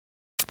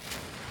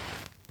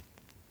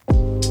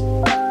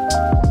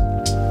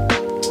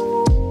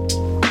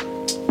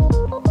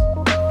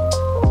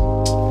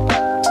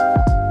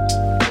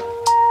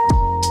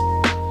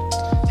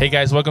Hey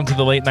guys, welcome to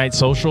the Late Night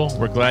Social.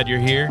 We're glad you're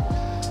here.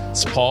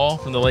 It's Paul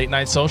from the Late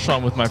Night Social.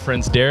 I'm with my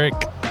friends Derek.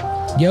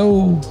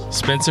 Yo.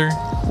 Spencer.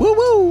 Woo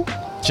woo.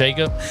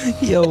 Jacob.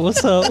 Yo,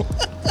 what's up?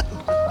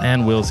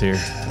 And Will's here.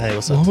 Hey,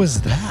 what's up? What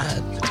was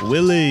that? It's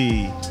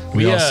Willie.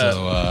 We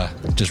also,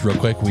 just real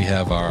quick, we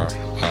have our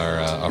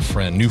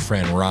new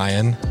friend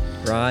Ryan,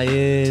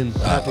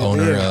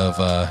 owner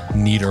of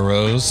Nita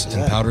Rose in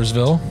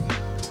Powdersville.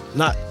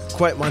 Not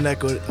quite my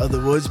neck of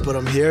the woods, but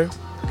I'm here.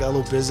 Got a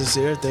little business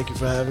here. Thank you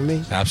for having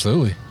me.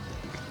 Absolutely.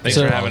 Thanks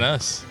for having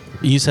us.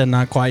 You said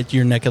not quite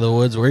your neck of the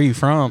woods. Where are you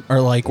from?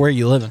 Or like, where are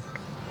you living?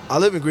 I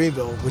live in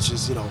Greenville, which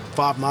is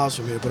 5 miles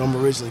from here, but I'm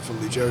originally from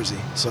New Jersey,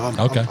 so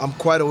I'm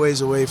quite a ways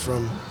away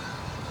from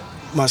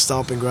my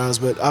stomping grounds.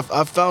 But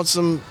I've found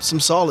some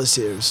solace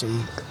here,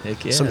 some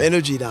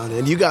energy down there.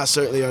 And you guys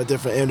certainly are a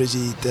different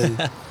energy than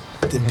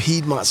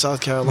Piedmont, South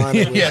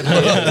Carolina.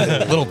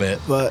 A little bit.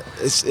 But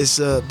it's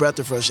a breath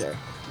of fresh air.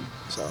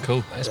 So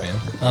cool. Nice, man.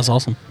 That's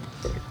awesome.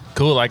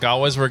 Cool. Like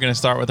always, we're going to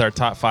start with our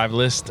top 5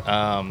 list.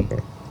 We're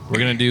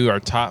going to do our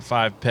top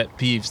 5 pet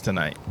peeves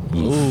tonight.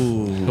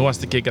 Ooh. Who wants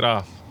to kick it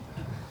off?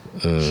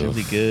 Should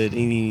be good.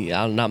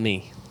 Not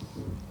me.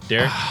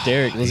 Derek?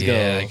 Derek, let's go.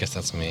 Yeah, I guess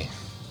that's me.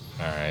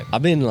 All right.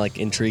 I've been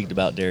intrigued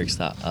about Derek's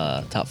top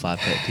 5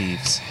 pet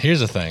peeves. Here's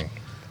the thing.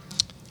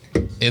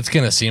 It's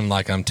going to seem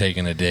like I'm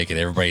taking a dig at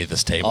everybody at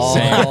this table.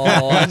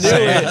 Oh, I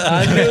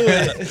knew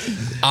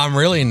it. I'm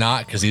really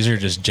not, because these are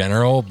just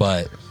general,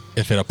 but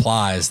if it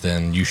applies,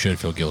 then you should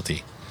feel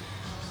guilty.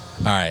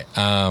 All right.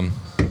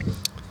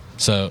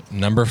 So,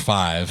 number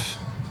 5.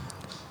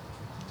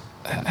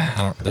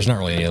 There's not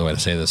really any other way to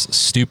say this.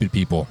 Stupid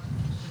people.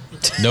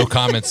 No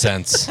common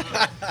sense.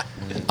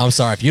 I'm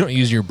sorry. If you don't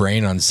use your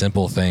brain on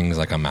simple things,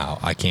 I'm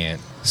out. I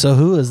can't. So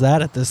who is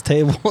that at this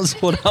table is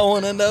what I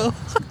want to know.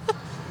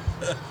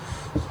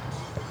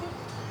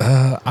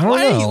 I don't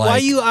know. Why are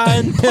you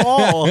eyeing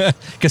Paul?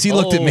 Because he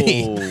looked at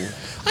me.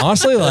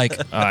 Honestly,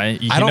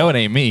 You know it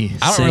ain't me.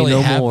 I don't Say really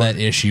no have more. that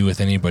issue with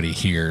anybody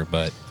here,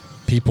 but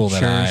people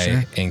that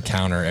I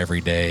encounter every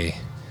day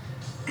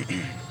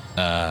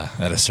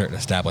at a certain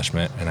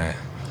establishment, and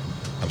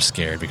I'm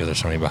scared because there's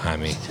somebody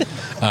behind me.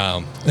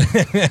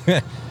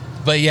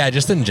 But yeah,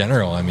 just in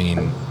general,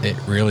 it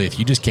really, if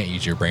you just can't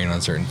use your brain on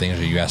certain things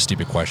or you ask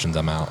stupid questions,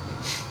 I'm out.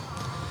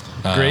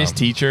 Gray's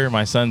teacher,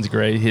 my son's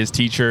Gray, his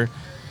teacher,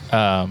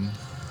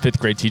 5th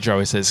grade teacher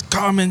always says,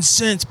 "Common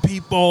sense,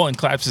 people," and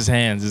claps his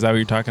hands. Is that what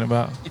you're talking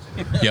about?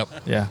 Yep.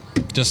 Yeah.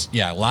 Just,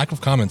 lack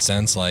of common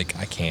sense, I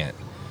can't.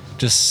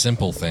 Just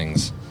simple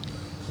things.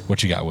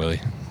 What you got,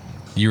 Willie?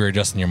 You were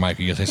adjusting your mic.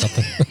 You going to say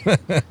something?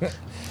 I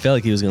felt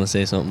like he was going to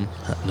say something.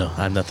 No,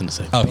 I have nothing to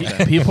say. Oh,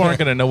 People aren't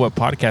going to know what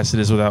podcast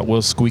it is without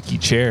Will's squeaky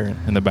chair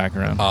in the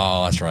background.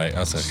 Oh, that's right.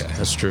 That's okay.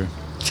 That's true.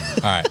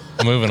 All right,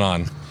 moving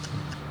on.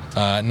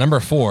 Number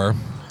 4,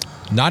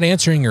 not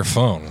answering your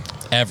phone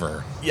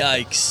ever.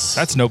 Yikes.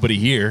 That's nobody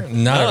here.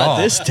 Not at all.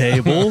 This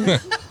table.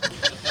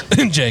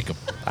 Jacob.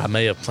 I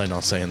may have planned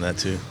on saying that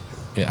too.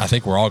 Yeah, I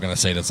think we're all going to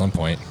say it at some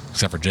point,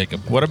 except for Jacob.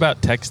 What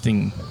about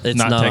texting? It's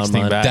not not on texting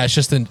mine. back. That's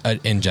just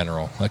in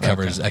general. That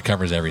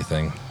covers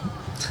everything.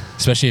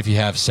 Especially if you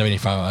have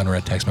 75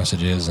 unread text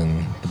messages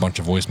and a bunch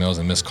of voicemails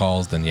and missed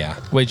calls, then yeah.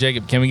 Wait,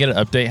 Jacob, can we get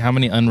an update? How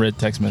many unread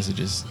text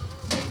messages?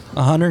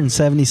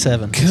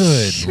 177.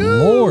 Good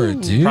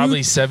Lord, dude.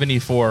 Probably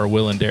 74 are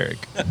Will and Derek.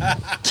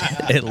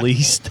 At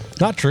least.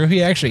 Not true.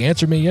 He actually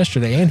answered me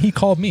yesterday, and he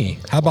called me.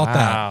 How about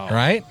Wow. that?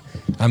 Right?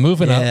 I'm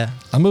moving up.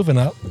 I'm moving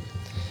up.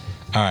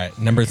 All right.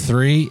 Number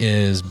 3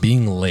 is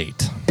being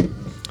late.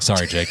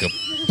 Sorry, Jacob.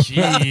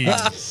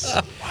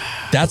 Jeez.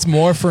 That's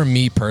more for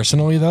me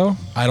personally, though.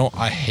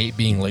 I hate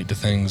being late to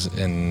things,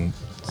 and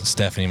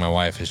Stephanie, my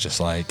wife, is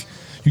just like,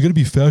 "You're gonna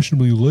be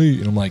fashionably late,"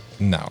 and I'm like,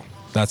 "No,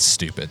 that's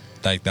stupid.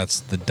 That's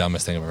the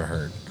dumbest thing I've ever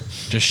heard.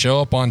 Just show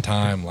up on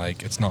time.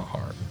 It's not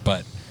hard."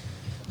 But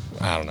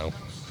I don't know.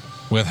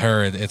 With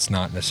her, it's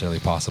not necessarily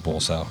possible.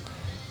 So,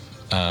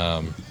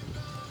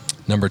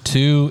 number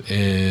 2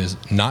 is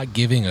not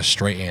giving a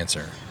straight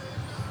answer.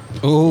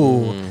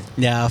 Ooh.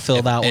 Yeah, I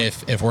feel that one.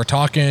 If we're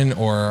talking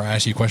or I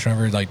ask you a question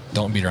over,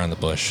 don't beat around the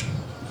bush.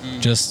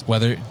 Just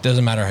it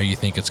doesn't matter how you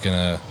think it's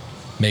gonna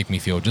make me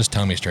feel. Just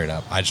tell me straight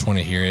up. I just want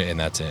to hear it, and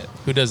that's it.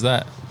 Who does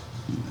that?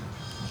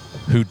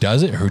 Who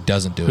does it or who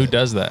doesn't do it? Who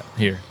does that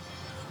here?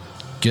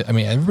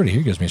 Everybody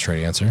here gives me a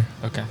straight answer.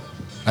 Okay.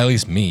 At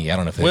least me. I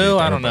don't know if they Will,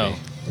 do. I don't know.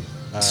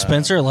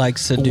 Spencer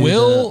likes to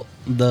do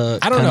the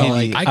I don't know.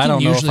 I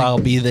don't know if I'll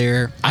be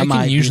there. I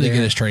can usually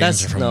get a straight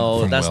answer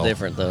from that's Will.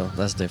 different though.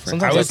 That's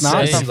different. Sometimes it's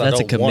not. Sometimes that's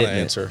a commitment.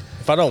 Answer.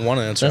 If I don't want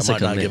to answer, That's I a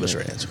might not give a commitment.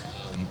 straight answer.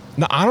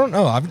 No, I don't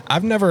know.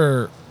 I've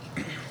never.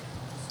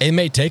 It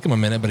may take him a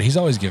minute, but he's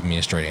always given me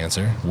a straight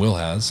answer. Will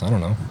has. I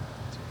don't know.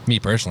 Me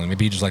personally,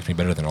 maybe he just likes me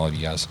better than all of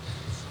you guys.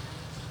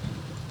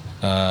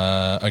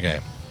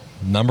 Okay.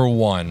 Number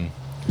 1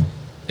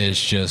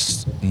 is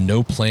just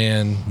no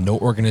plan, no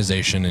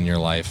organization in your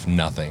life,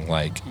 nothing.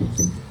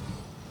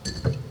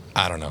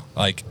 I don't know.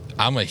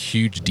 I'm a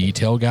huge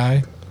detail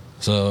guy.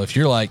 So if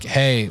you're like,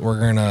 hey, we're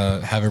going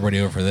to have everybody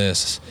over for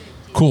this.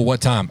 Cool,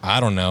 what time? I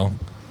don't know.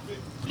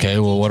 Okay,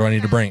 well, what do I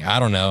need to bring? I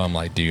don't know. I'm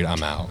like, dude,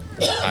 I'm out.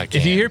 I can't.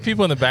 If you hear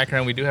people in the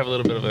background, we do have a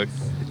little bit of a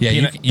you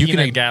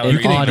can gallery. you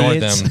can ignore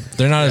Audience. them.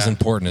 They're not as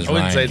important as I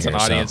wouldn't Ryan say it's an here,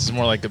 so. audience. It's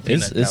more like a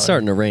peanut gallery. It's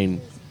starting to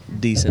rain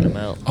decent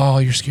amount. Oh,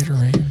 you're scared of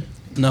rain?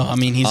 No, I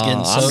mean he's getting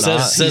I'm so not.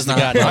 says He's not,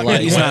 got no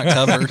he's not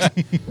covered.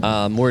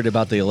 I'm worried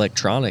about the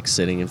electronics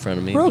sitting in front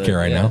of me. We're but, okay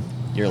right now.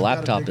 Your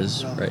laptop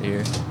is right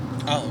here.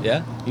 Oh.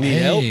 Yeah? You need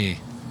help? Hey.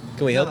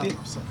 Can we help you?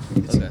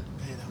 Okay.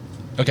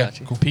 Okay,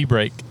 cool. Pee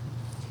break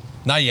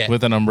Not yet.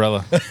 with an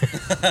umbrella.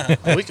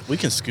 We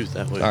can scoot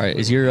that way. All right.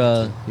 Is your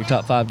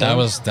top 5 that done?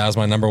 was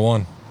my number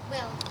one. Will,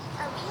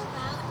 are we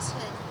allowed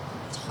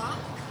to talk?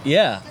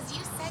 Yeah. Because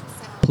you said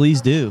so.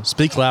 Please do.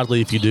 Speak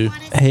loudly if you do.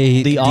 Hey,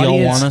 The do y'all want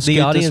audience, to the scoot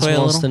audience this way a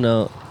wants to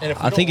little? know.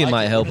 I think it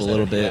might help a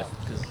little bit.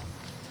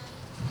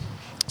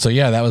 So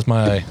yeah, that was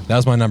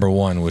my number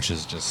one, which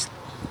is just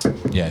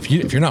if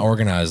you're not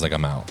organized, like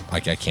I'm out. I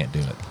can't do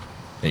it.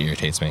 It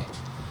irritates me.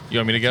 You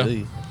want me to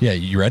go? Yeah,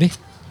 you ready?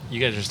 You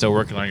guys are still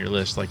working on your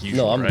list like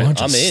usual, No, I'm right?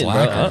 Bunch of in, bro.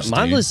 slackers,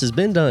 My dude. list has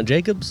been done.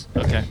 Jacob's?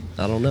 Okay.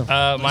 I don't know.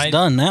 My It's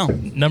done now.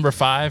 number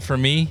 5 for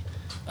me,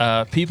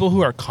 people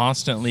who are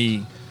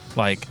constantly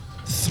like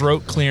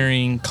throat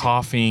clearing,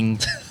 coughing,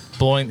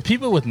 blowing.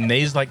 People with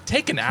like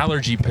take an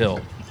allergy pill.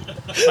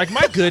 Like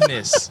my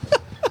goodness.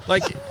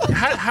 Like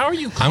how are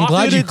you coughing? I'm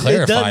glad you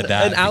clarified doesn't-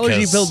 that. An allergy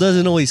because- pill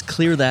doesn't always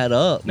clear that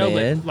up, No,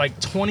 man. but like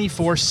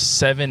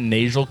 24/7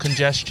 nasal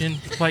congestion.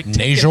 Like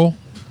Nasal?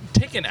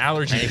 Take an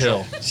allergy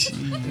pill.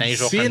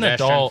 Nasal Be an congestion.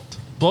 adult.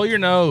 Blow your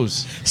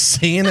nose.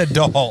 See an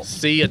adult.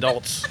 See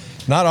adults.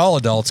 Not all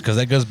adults, because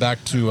that goes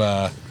back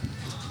to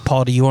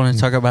Paul, do you want to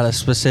talk about a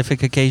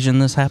specific occasion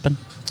this happened?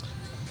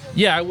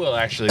 Yeah, I will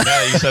actually. Now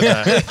that you said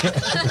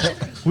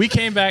that, we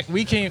came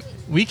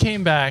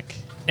back,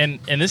 and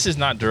this is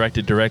not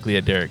directed directly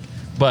at Derek,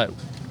 but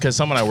because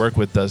someone I work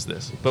with does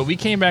this. But we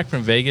came back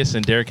from Vegas,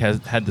 and Derek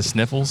had the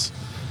sniffles,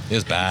 it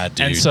was bad,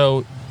 dude. and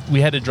so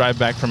we had to drive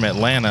back from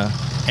Atlanta,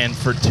 and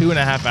for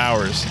 2.5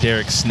 hours,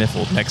 Derek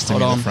sniffled next to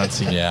me in the front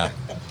seat. yeah,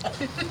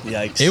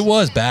 Yikes. it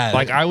was bad.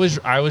 Like I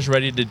was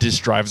ready to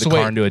just drive the So car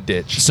wait, into a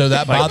ditch. so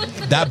that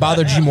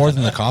bothered you more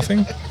than the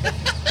coughing?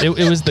 It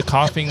was the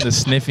coughing, the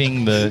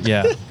sniffing,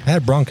 I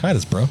had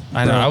bronchitis, bro.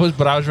 I know. I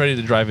was ready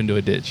to drive into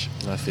a ditch.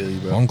 I feel you,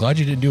 Well, bro. I'm glad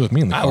you didn't do it with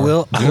me in the I car.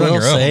 will. Do I it on will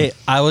your own. say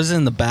I was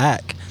in the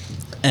back,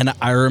 and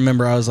I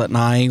remember I was like,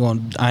 "Nah, I ain't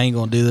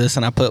gonna do this,"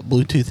 and I put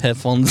Bluetooth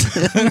headphones.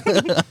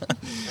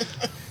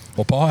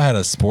 Well, Paul had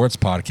a sports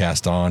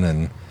podcast on,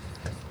 and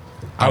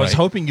I was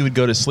hoping you would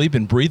go to sleep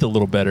and breathe a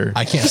little better.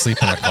 I can't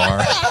sleep in a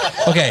car.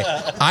 Okay,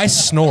 I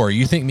snore.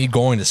 You think me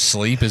going to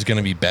sleep is going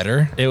to be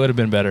better? It would have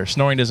been better.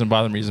 Snoring doesn't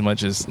bother me as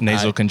much as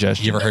nasal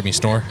congestion. You ever heard me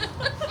snore?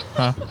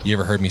 Huh? You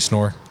ever heard me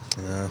snore?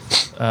 No.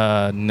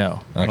 I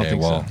don't Okay,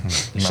 think well,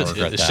 so. you might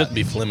regret It that. shouldn't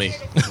be flimmy.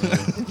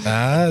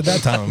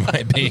 That time it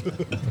might be.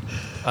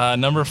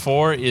 Number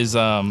 4 is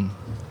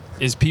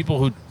people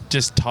who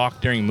just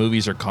talk during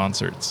movies or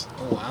concerts.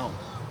 Wow.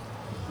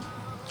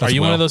 Are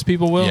you one of those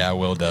people, Will? Yeah,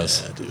 Will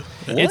does.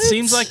 It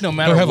seems like no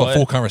matter He'll have what. a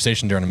full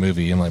conversation during a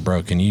movie. I'm like,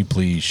 bro, can you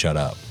please shut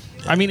up?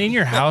 I mean, in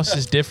your house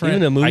is different.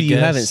 Even a movie I you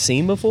guess. haven't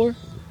seen before?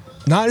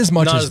 Not as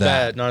much Not as as that.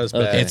 bad. Not as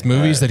bad. Okay. It's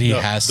movies that he No,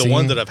 has the seen.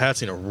 ones that I've had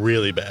seen are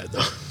really bad,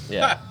 though.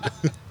 Yeah.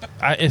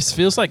 It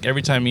feels like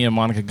every time me and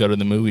Monica go to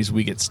the movies,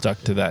 we get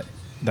stuck to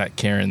that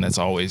Karen that's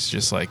always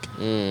just like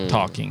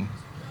talking.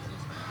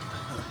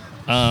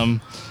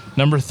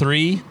 Number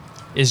 3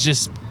 is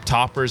just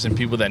toppers and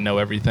people that know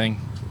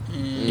everything.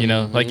 You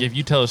know, like if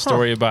you tell a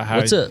story about how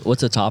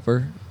What's a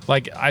topper?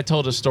 like I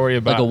told a story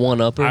about Like a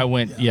one-upper? I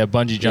went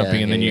bungee jumping,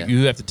 Yeah, and then yeah,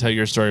 you have to tell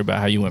your story about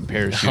how you went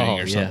parachuting Oh,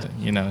 or yeah.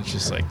 something. You know, it's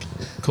just like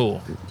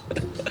cool.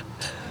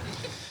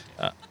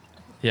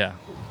 Yeah,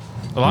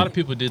 a lot of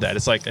people do that.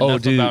 It's like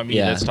enough dude, about me.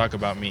 yeah. Let's talk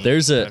about me.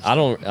 There's That's- I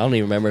don't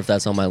even remember if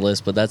that's on my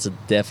list, but that's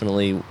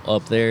definitely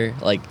up there.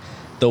 Like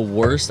the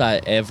worst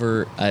I've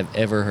ever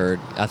heard.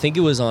 I think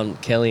it was on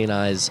Kelly and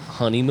I's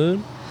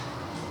honeymoon.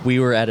 We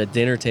were at a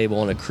dinner table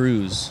on a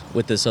cruise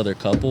with this other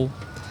couple,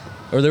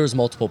 or there was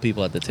multiple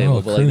people at the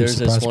table. but like there's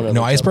this one. No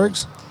other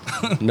icebergs?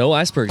 couple. No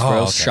icebergs, bro.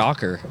 Oh, okay.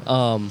 Shocker.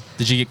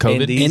 Did you get COVID?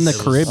 And these- In the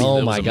Caribbean. Oh It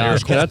was my a gosh!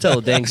 miracle. Can I tell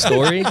a dang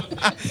story?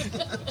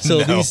 So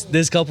No.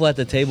 this couple at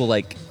the table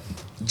like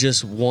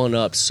just one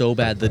up so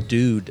bad. The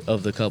dude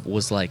of the couple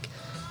was like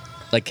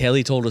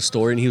Kelly told a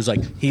story and he was like,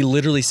 he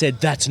literally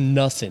said, "That's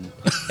nothing,"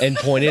 and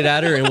pointed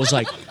at her and was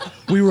like,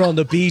 "We were on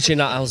the beach,"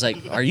 and I was like,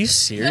 "Are you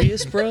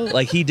serious, bro?"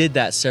 Like he did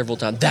that several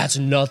times. "That's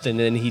nothing," and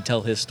then he'd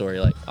tell his story.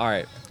 Like, all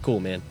right, cool,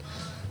 man.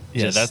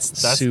 Yeah, Just that's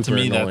to super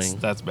me annoying.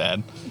 that's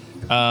bad.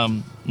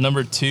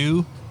 Number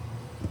 2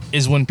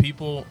 is when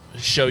people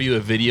show you a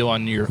video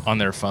on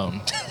their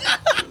phone.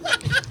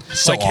 It's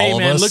So like, hey all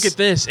of man, us- look at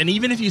this. And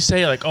even if you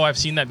say like, oh, I've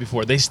seen that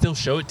before, they still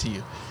show it to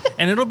you.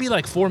 And it'll be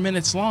like 4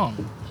 minutes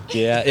long.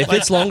 Yeah, if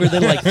it's longer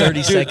than like 30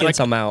 Dude, seconds, like,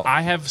 I'm out.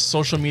 I have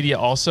social media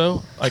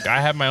also. Like I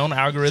have my own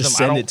algorithm. Just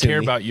I send don't it to care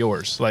me. about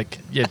yours. Like,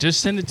 yeah, just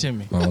send it to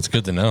me. Well, it's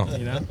good to know.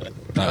 You know?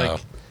 Uh-oh.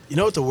 Like, You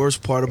know what the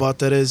worst part about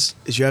that is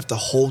you have to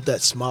hold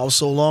that smile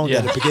so long Yeah.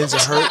 that it begins to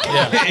hurt.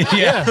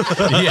 yeah.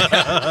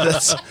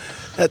 That's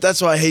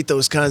That's why I hate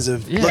those kinds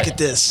of. Yeah. Look at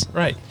this.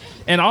 Right.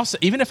 And also,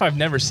 even if I've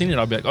never seen it,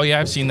 I'll be like, oh yeah,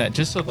 I've seen that.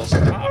 Just so they'll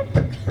stop.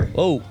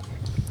 Oh,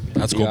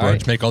 That's cool, You bro. alright?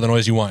 Just make all the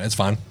noise you want. It's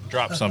fine.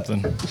 Drop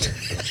something.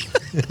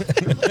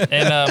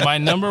 And my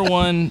number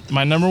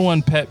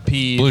one pet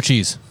peeve. Blue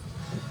cheese.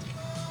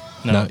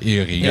 No,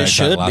 you It guys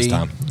tried should last be.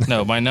 time.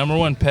 no. My number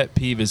one pet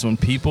peeve is when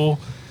people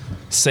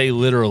say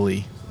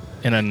literally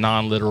in a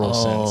non-literal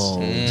oh,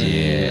 sense.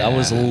 dude. I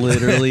was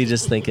literally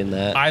just thinking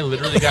that. I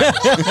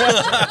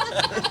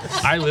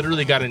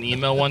literally got an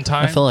email one I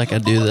time feel like I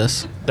do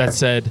this. that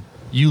said,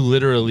 "You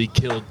literally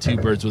killed 2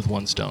 birds with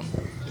 1 stone."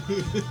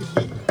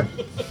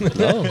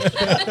 No,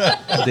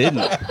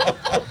 didn't.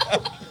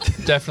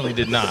 Definitely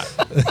did not.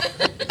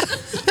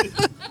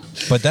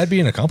 But that'd be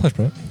an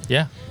accomplishment.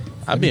 Yeah.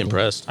 I'd be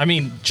impressed. I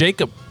mean,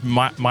 Jacob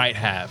might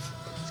have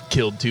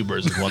killed 2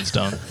 birds with 1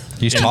 stone.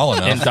 He's tall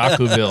enough. In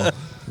Dakuville,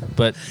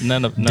 but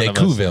none of us.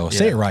 Decuville.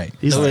 Say it right.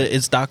 So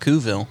it's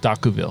Dakuville.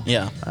 Dakuville.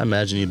 Yeah. I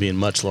imagine you being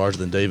much larger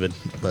than David,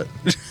 but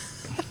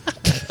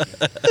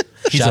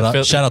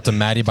Shout out to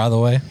Maddie, by the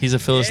way. He's a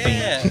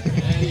Philistine.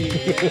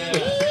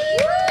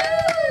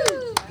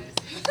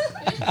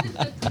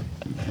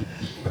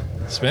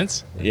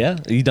 Spence? Yeah,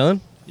 are you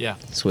done? Yeah.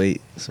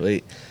 Sweet.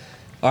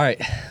 All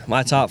right,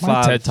 my top My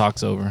 5. TED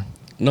Talk's over.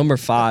 Number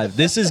 5.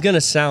 This is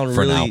gonna sound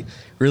For really, now.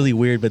 really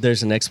weird, but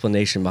there's an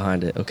explanation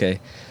behind it. Okay.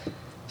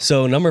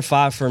 So number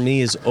 5 for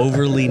me is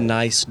overly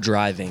nice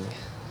driving.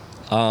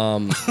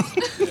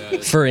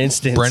 For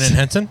instance, Brennan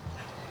Henson?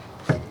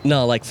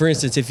 No, like for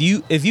instance, if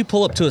you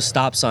pull up to a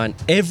stop sign,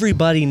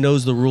 everybody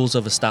knows the rules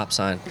of a stop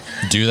sign.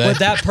 Do they? But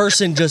that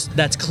person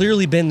that's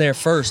clearly been there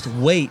first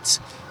waits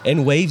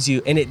and waves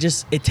you, and it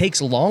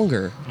takes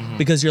longer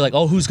because you're like,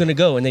 oh, who's gonna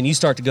go? And then you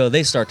start to go,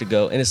 they start to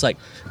go, and it's like,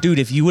 dude,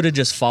 if you would have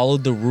just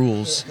followed the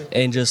rules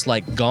and just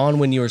like gone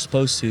when you were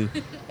supposed to,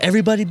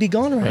 everybody'd be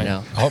gone right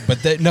now. Oh,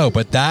 but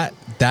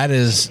that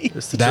is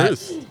the that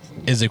truth.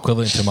 is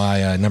equivalent to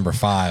my number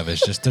 5.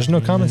 It's just there's no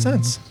common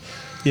sense.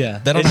 Yeah,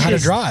 They don't know how to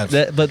drive.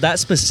 But that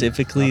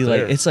specifically, Not like,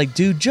 there. it's like,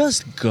 dude,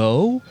 just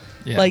go.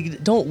 Yeah.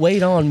 Like, don't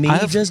wait on me.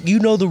 I've- You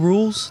know the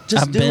rules.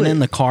 Just I've do been it. in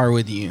the car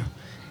with you,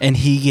 and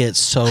he gets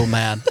so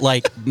mad,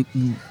 like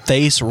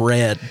face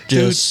red,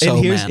 Dude, just so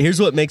and here's mad.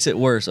 here's what makes it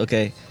worse.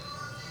 Okay,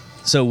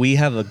 so we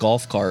have a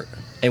golf cart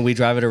and we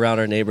drive it around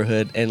our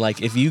neighborhood, and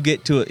like if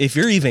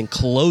you're even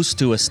close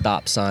to a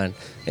stop sign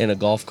in a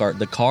golf cart,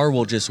 the car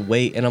will just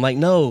wait, and I'm like,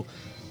 no,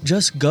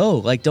 just go.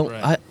 Like, don't.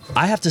 Right.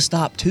 I have to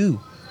stop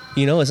too.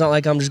 You know, it's not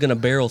like I'm just gonna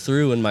barrel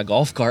through in my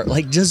golf cart.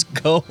 Like, just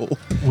go.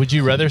 Would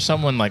you rather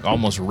someone like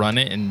almost run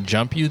it and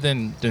jump you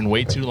than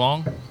wait too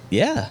long?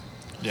 Yeah.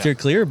 Yeah. If you're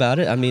clear about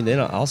it, I mean, then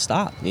I'll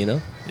stop. You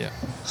know. Yeah.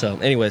 So,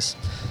 anyways,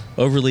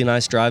 overly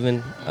nice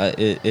driving,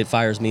 it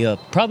fires me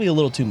up. Probably a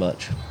little too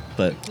much,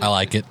 but I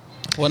like it.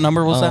 What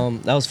number was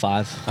that? that was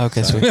 5.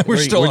 Okay, sweet. We're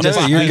still on just,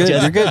 five. You're we good,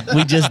 just- you're good.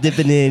 We just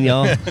dipping in,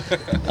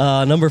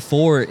 y'all. Number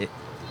 4 it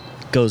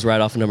goes right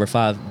off of number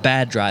 5.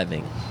 Bad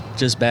driving.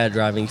 Just bad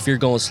driving. If you're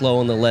going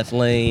slow in the left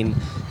lane,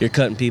 you're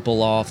cutting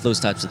people off, those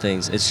types of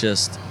things. It's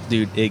just,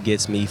 dude, it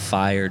gets me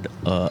fired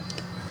up.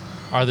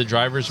 Are the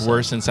drivers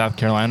worse in South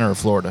Carolina or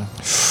Florida?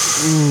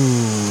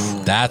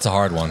 That's a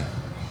hard one.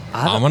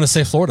 I'm gonna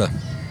say Florida.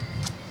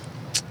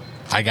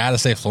 I gotta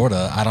say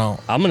Florida.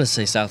 I'm going to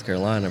say South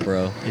Carolina,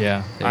 bro.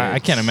 Yeah. I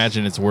can't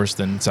imagine it's worse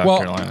than South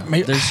Carolina.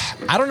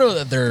 I don't know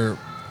that they're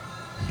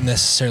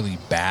necessarily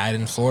bad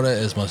in Florida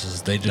as much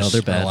as they just No,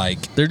 they're bad. are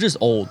like They're just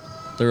old.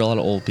 There are a lot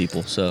of old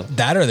people, so.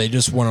 that, or they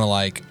just want to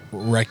like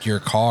wreck your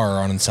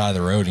car on the side of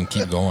the road and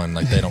keep going.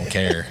 Like they don't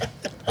care.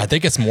 I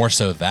think it's more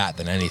so that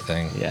than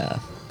anything. Yeah,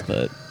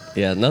 but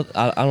yeah, no,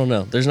 I don't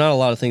know. There's not a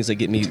lot of things that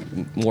get me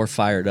more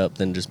fired up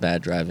than just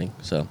bad driving.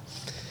 So,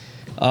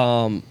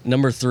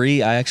 number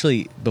 3, I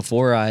actually,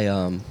 before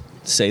I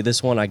say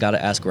this one, I got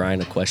to ask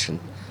Ryan a question.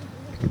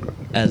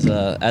 As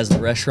the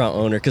restaurant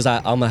owner, because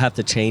I'm gonna have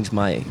to change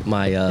my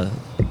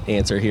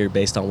answer here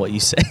based on what you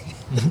say.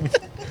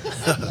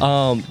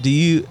 How do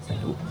you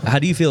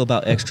feel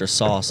about extra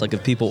sauce? Like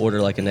if people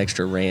order like an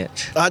extra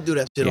ranch? I do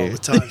that shit all the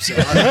time. So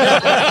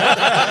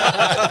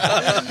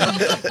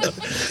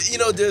you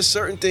know, there's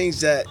certain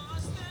things that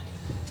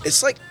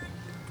it's like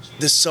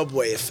the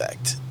Subway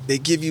effect. They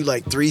give you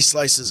like 3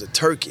 slices of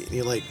turkey, and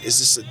you're like, is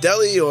this a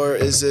deli or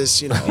is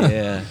this, you know,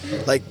 Yeah.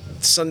 like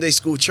Sunday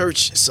school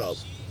church sub?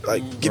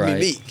 Like, give me Right.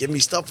 meat, give me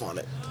stuff on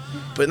it.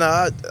 But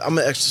nah, I'm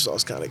an extra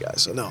sauce kind of guy,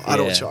 so no, I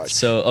don't Yeah. charge.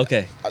 So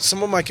okay.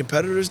 Some of my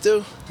competitors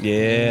do.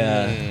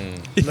 Yeah.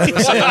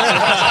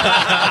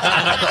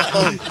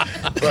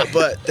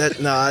 But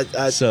that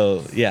I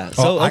So yeah.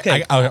 So Oh,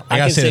 okay. I gotta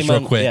can say this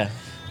real my- quick. Yeah.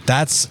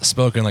 That's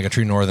spoken like a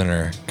true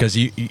northerner, because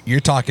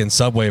you're talking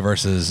Subway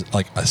versus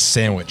like a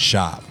sandwich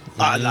shop.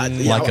 I Like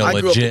a grew up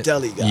a legit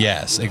deli guy.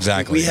 Yes,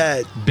 exactly. We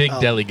had Big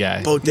deli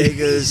guy.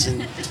 bodegas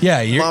and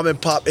Yeah, you're mom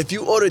and pop. If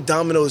you ordered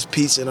Domino's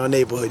pizza in our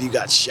neighborhood, you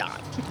got shot.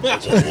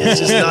 It's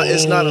just not.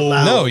 It's not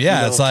allowed. no, yeah,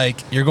 you know? it's like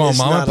you're going It's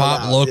mom and not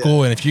pop allowed, local,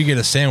 yeah. and if you get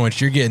a sandwich,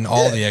 you're getting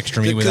all Yeah, the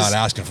extra meat without because,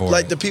 asking for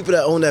like it. the people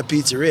that own that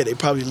pizzeria, they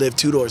probably live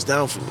 2 doors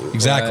down from you.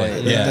 Exactly.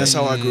 Right. Yeah. That's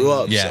how I grew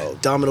up. Yeah. So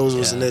Domino's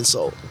was an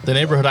insult. The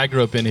neighborhood I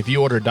grew up in, if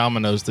you ordered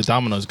Domino's, the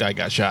Domino's guy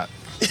got shot.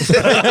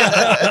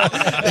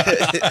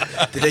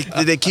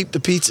 Did they keep the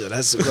pizza?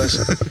 That's the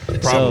question.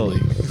 Probably.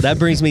 So that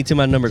brings me to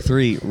my number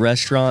 3: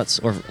 restaurants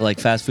or like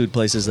fast food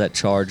places that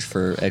charge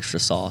for extra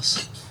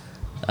sauce.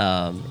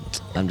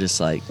 I'm just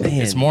like, man,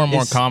 It's more and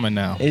more common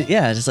now.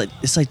 Yeah, it's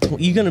like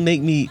you're gonna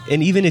make me.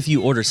 And even if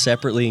you order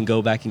separately and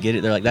go back and get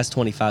it, they're like, that's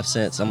 25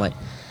 cents. I'm like,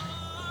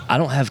 I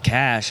don't have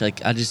cash.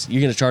 Like,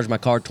 you're gonna charge my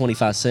card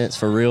 25 cents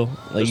for real?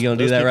 Like, you gonna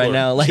do those that people right are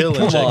now? Like, killing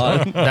come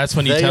Jacob. on. That's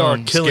when you They tell are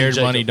them killing scared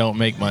Jacob. money don't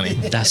make money.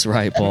 That's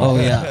right, Paul. Oh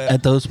yeah,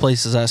 at those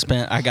places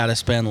I gotta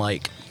spend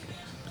like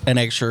an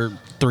extra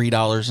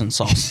 $3 in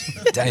sauce.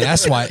 Dang,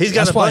 that's why He's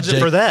got that's a why budget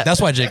for that. That's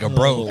why Jacob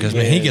broke because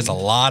man, he man. gets a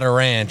lot of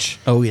ranch.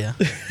 Oh yeah.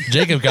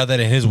 Jacob got that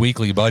in his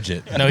weekly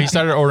budget. No, he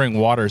started ordering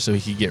water so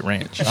he could get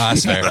ranch.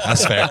 That's fair.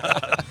 That's fair.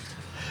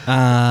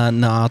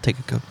 No, I'll take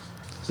a Coke.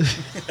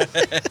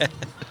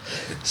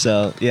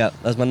 So yeah,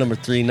 that's my number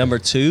 3. Number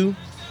 2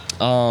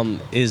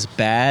 is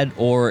bad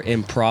or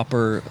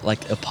improper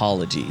like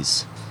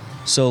apologies.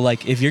 So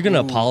like if you're gonna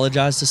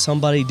apologize to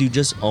somebody, dude,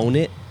 just own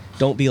it.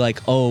 Don't be like,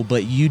 oh,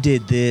 but you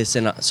did this,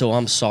 and so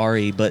I'm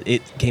sorry, but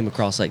it came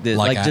across like this.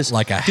 Like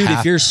a dude, half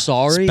if you're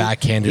sorry,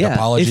 backhanded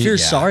apology, If you're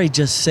yeah. sorry,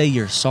 just say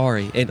you're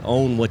sorry and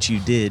own what you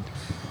did,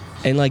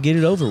 and like get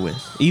it over with.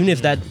 Even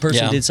if that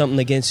person Yeah. did something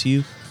against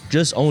you,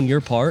 just own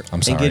your part I'm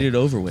and sorry. get it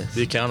over with.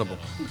 Be accountable.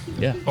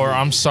 Yeah, Or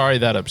I'm sorry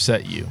that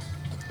upset you.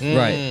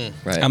 right.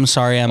 I'm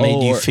sorry I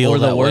made you feel or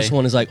that the worst way.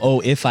 one is like,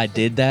 oh, if I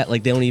did that,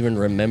 like they don't even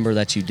remember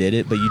that you did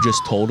it, but you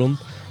just told them,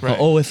 Right.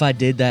 oh, if I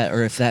did that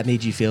or if that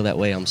made you feel that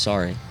way, I'm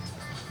sorry.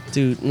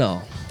 Dude,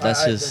 no,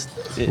 that's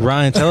just it,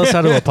 Ryan, tell us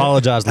how to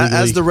apologize legally.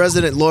 As the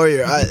resident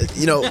lawyer,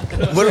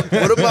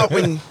 what about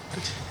when,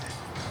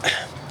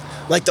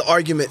 like the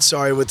argument,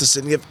 sorry, with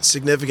the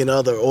significant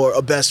other or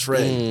a best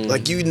friend,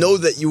 like you know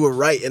that you were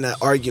right in that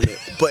argument,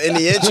 but in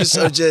the interest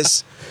of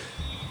just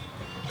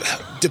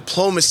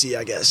diplomacy,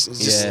 I guess, it's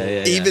just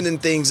Yeah. evening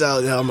things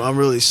out. I'm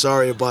really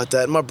sorry about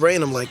that. In my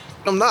brain, I'm like,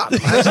 I'm not.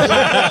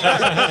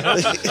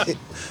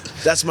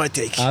 That's my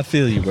take. I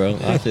feel you, bro.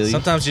 I feel you.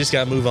 Sometimes you just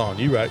gotta move on.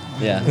 You right.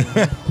 Yeah,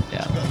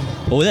 yeah.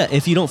 Well, yeah,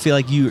 if you don't feel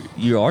like you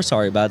are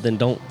sorry about it, then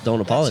don't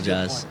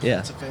apologize.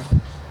 Yeah.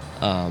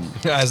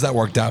 How's that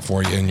worked out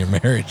for you in your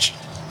marriage?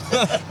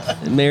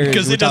 Marriage,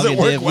 Because we're it doesn't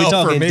talking work we're well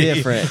for talking me.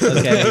 different.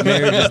 Okay,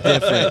 marriage is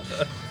different.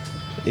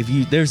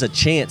 If there's a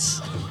chance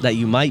that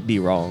you might be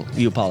wrong,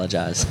 you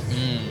apologize.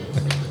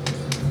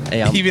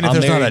 Hey, Even if I'm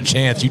there's not a married-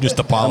 chance, you just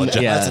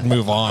apologize yeah. and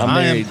move on. I'm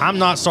married. I'm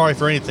not sorry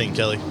for anything,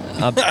 Kelly.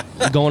 I'm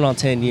going on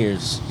 10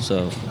 years,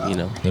 so you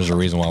know. There's a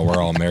reason why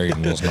we're all married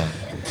and Will's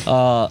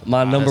not.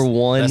 My number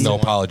one, No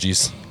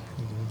apologies.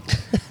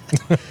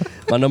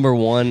 my number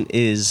one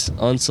is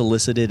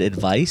unsolicited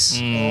advice,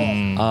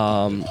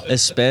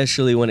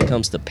 especially when it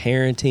comes to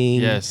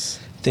parenting. Yes.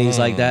 Things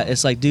like that.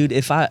 It's like, dude,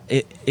 if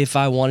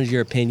I wanted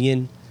your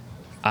opinion,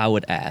 I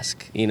would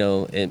ask, you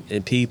know,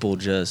 and people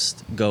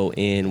just go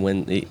in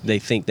when they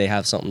think they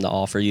have something to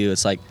offer you.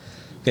 It's like,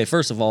 okay,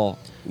 first of all,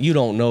 you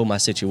don't know my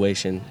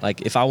situation.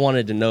 Like, if I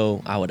wanted to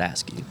know, I would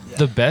ask you.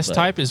 The best But-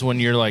 type is when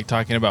you're like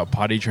talking about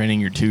potty training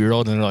your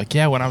 2-year-old, and they're like,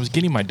 "Yeah, when I was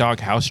getting my dog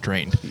house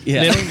trained."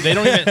 Yeah. They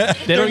don't even.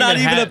 They don't not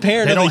even have, a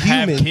parent They of a don't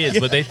have human. kids,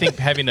 but they think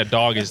having a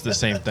dog is the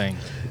same thing.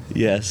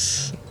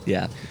 Yes.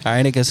 Yeah. All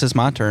right, I guess it's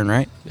my turn,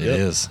 right? It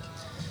is.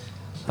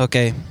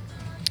 Okay.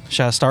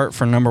 Should I start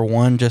for number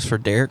 1 just for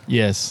Derek?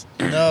 Yes,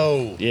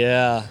 No.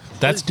 Yeah.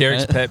 that's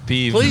Derek's pet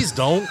peeve. Please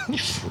don't.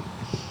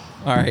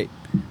 All right.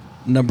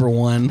 Number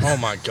 1. Oh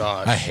my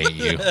God. I hate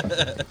you.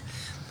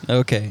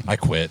 Okay. I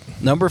quit.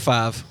 Number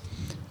 5.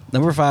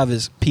 Number 5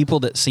 is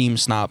people that seem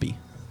snobby.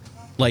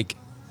 Like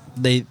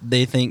they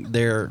think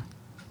they're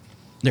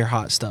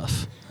hot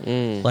stuff.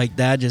 Like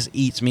that just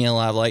eats me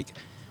alive. Like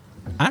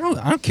I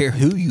don't care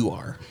who you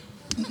are.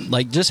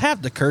 Like just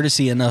have the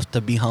courtesy enough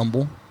to be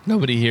humble.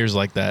 Nobody hears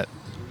like that.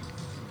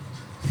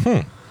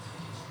 All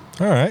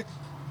right.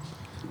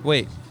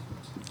 Wait.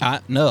 I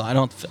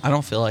don't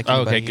feel like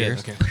Oh, anybody okay,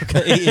 good. cares.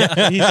 Okay.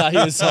 Yeah. He thought he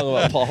was talking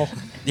about Paul.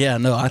 Yeah,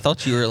 no, I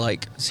thought you were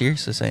like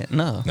seriously saying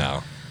no.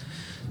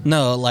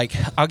 No. Like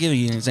I'll give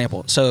you an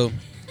example. So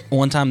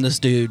one time this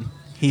dude,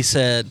 he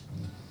said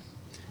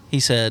he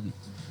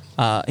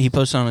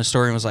posted on his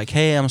story and was like,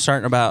 "Hey, I'm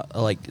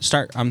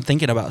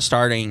thinking about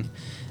starting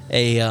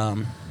a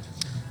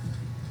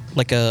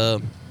like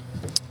a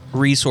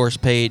resource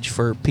page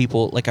for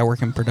people, like I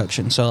work in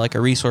production. So like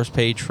a resource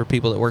page for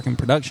people that work in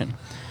production."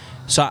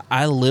 So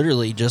I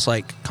literally just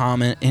like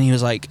comment, and he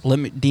was like, "Let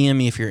me DM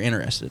me if you're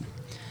interested."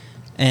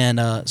 And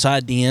so I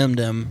DM'd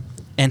him,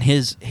 and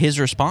his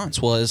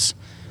response was,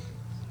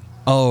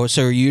 "Oh,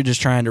 so are you just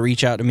trying to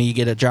reach out to me,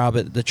 get a job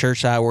at the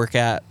church that I work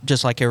at,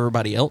 just like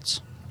everybody else?"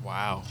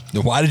 Wow.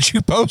 Then why did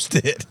you post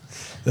it?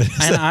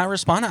 And I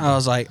responded. I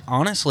was like,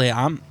 honestly,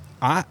 I'm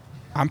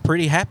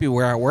pretty happy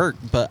where I work,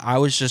 but I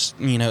was just,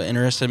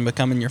 interested in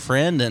becoming your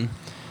friend and,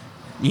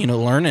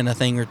 learning a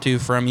thing or two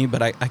from you.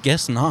 But I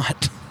guess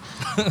not.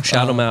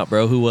 Shout him out,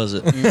 bro. Who was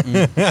it?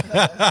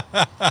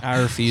 I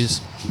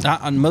refuse.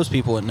 Most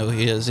people wouldn't know who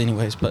he is,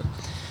 anyways. But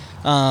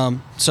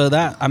so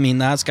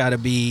that's got to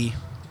be.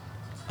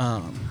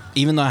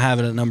 Even though I have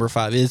it at number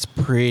 5, it's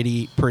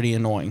pretty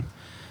annoying.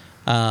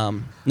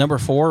 Number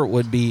 4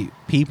 would be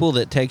people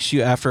that text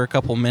you after a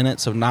couple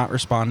minutes of not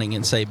responding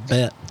and say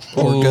bet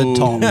or good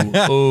talk.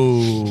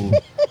 Oh.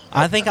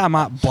 I think I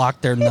might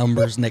block their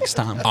numbers next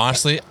time.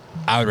 Honestly,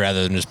 I would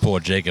rather than just pull a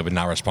Jacob and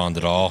not respond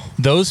at all.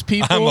 Those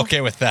people. I'm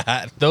okay with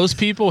that. Those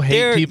people hate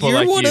Derek, people you're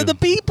like one you. of the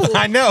people.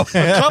 I know. A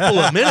couple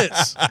of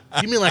minutes.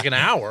 You mean like an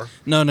hour?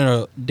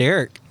 No.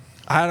 Derek,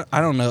 I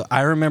don't know.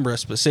 I remember a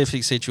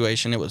specific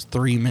situation. It was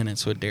 3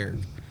 minutes with Derek.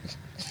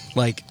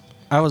 Like,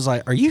 I was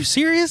like, are you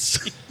serious?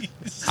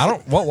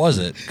 What was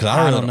it? Because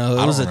I don't know. It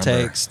I was a don't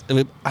remember.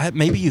 text.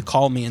 Maybe you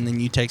called me and then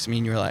you texted me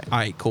and you were like, all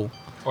right, cool.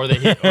 Or they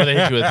hit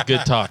you with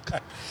good talk.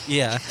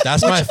 Yeah.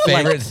 That's my Which,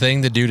 favorite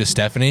thing to do to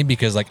Stephanie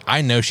because, like,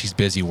 I know she's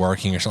busy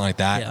working or something like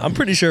that. Yeah. I'm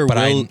pretty sure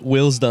But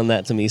Will's done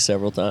that to me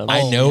several times.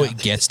 I know it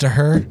gets to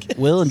her.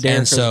 Will and Derek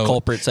And are so the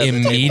culprits at the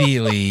table.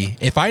 immediately,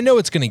 if I know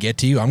it's going to get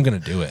to you, I'm going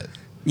to do it.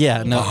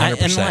 Yeah, no,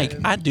 100%.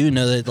 and I do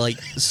know that like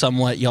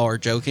somewhat y'all are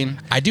joking.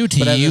 I do to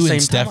But at the you same and time, I'm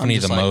Stephanie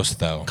just the like, most,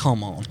 though.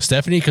 Come on.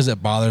 Stephanie, because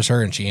it bothers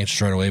her and she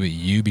answers right away, but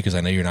you, because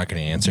I know you're not going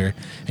to answer,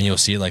 and you'll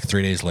see it like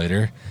 3 days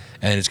later,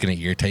 and it's going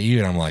to irritate you,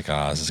 and I'm like,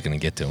 this is going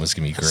to get to him. It's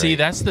going to be great. See,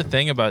 that's the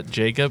thing about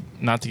Jacob.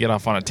 Not to get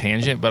off on a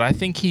tangent, but I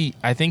think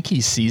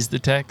he sees the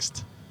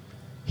text.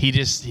 He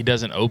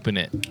doesn't open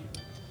it.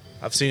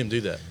 I've seen him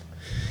do that.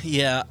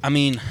 Yeah, I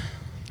mean,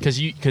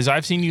 Because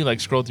I've seen you like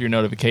scroll through your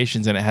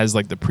notifications and it has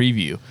like the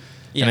preview.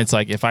 Yeah. And it's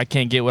like, if I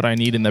can't get what I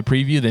need in the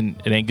preview, then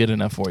it ain't good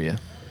enough for you.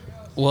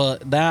 well,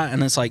 that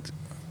and it's like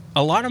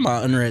a lot of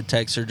my unread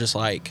texts are just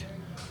like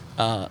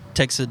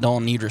texts that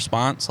don't need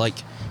response. Like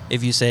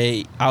if you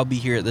say I'll be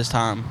here at this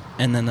time,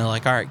 and then they're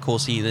like, all right, cool,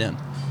 see you then.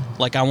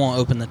 Like I won't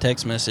open the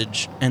text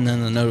message, and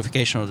then the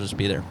notification will just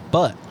be there.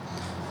 But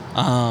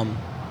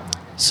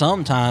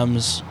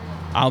sometimes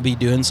I'll be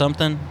doing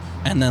something,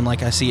 and then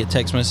like I see a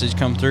text message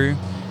come through,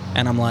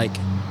 and I'm like,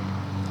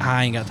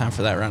 I ain't got time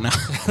for that right now.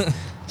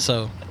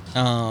 So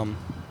I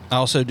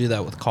also do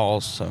that with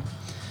calls. So,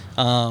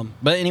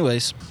 but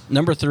anyways,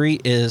 number 3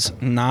 is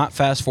not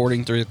fast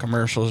forwarding through the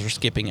commercials or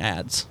skipping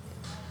ads.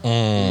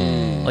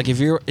 Like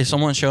if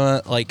someone's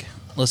showing, like,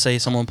 let's say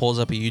someone pulls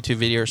up a YouTube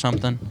video or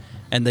something,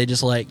 and they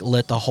just like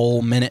let the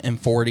whole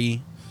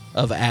 1:40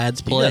 of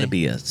ads You play. gotta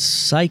be a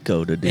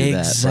psycho to do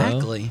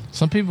Exactly.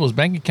 Some people's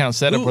bank account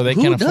set up Who- where they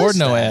who can't afford does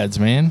no that? ads,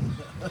 man.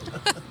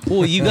 that, bro.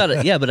 Well, you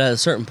gotta, yeah, but at a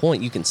certain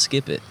point, you can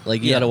skip it.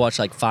 Like, you Yeah. gotta watch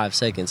like 5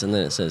 seconds and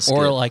then it says skip.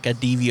 Or like a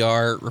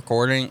DVR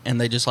recording, and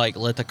they just like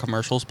let the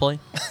commercials play.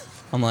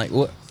 I'm like,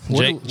 what?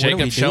 What are we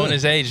Jacob's showing doing?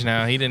 his age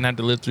now. He didn't have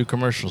to live through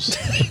commercials.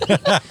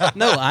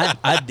 No,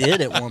 I did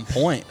at one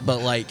point,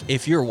 but like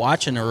if you're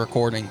watching a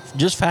recording,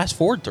 just fast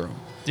forward through them.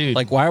 Dude.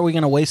 Like, why are we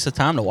gonna waste the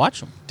time to watch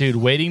them? Dude,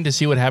 waiting to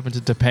see what happens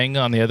to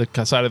Topanga on the other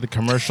side of the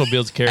commercial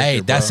builds character. Hey,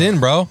 that's bro. in,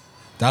 bro.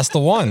 That's the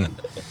one.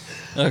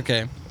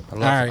 Okay, I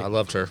right.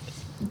 loved her.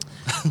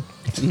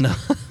 no,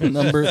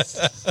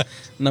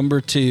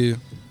 number 2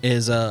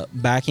 is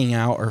backing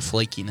out or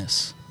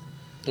flakiness.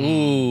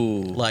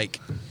 Ooh.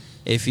 Like,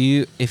 if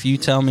you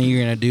tell me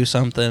you're gonna do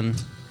something,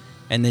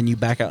 and then you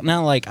back out.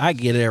 Now, like I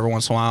get it every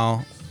once in a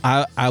while.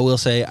 I will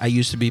say I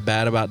used to be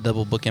bad about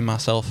double booking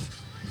myself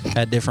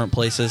at different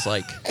places.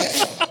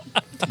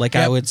 Like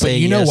I would say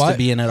you know yes what? to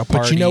being at a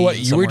party. But you know what?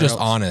 You were somewhere just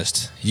else.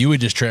 honest. You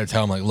would just try to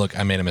tell him, like, look,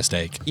 I made a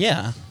mistake.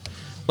 Yeah,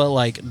 but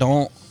like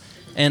don't.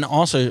 And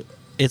also,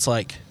 it's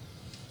like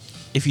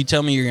if you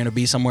tell me you're gonna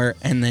be somewhere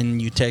and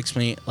then you text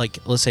me, like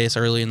let's say it's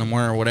early in the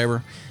morning or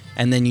whatever,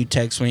 and then you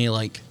text me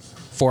like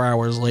 4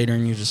 hours later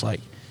and you're just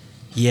like,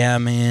 yeah,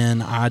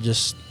 man, I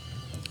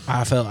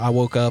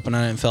woke up and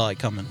I didn't feel like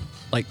coming.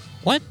 Like,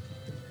 what?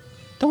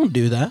 Don't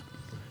do that.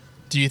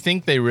 Do you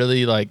think they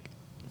really like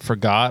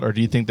forgot, or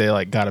do you think they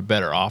like got a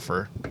better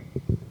offer?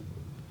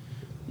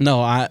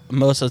 No,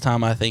 most of the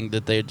time I think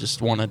that they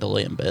just wanted to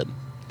lay in bed.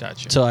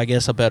 Gotcha. So I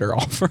guess a better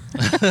offer.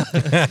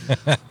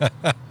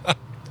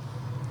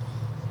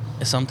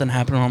 Is something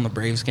happening on the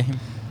Braves game?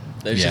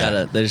 They just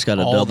Yeah.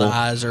 gotta All double. the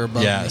eyes are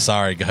above Yeah, me.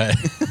 sorry, go ahead.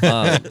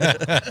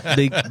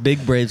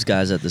 Big Braves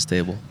guys at this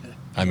table.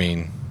 I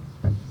mean,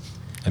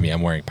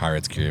 I'm wearing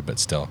Pirates gear, but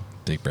still,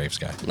 big Braves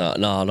guy. No,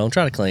 don't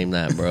try to claim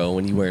that, bro.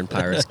 When you wearing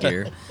Pirates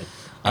gear,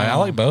 I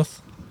like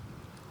both.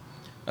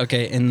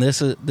 Okay, and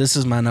this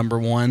is my number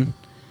 1,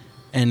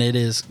 and it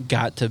has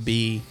got to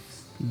be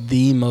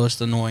the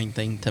most annoying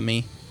thing to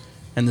me.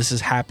 And this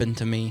has happened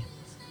to me.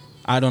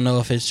 I don't know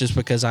if it's just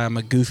because I'm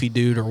a goofy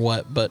dude or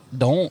what, but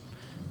don't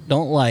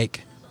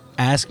like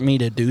ask me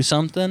to do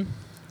something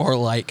or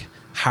like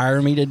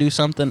hire me to do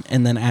something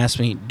and then ask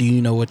me, do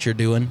you know what you're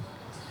doing?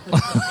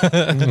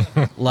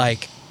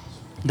 Like,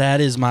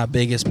 that is my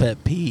biggest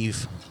pet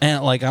peeve.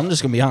 And like, I'm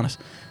just gonna be honest.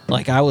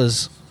 Like, I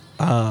was,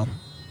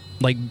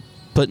 like,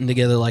 putting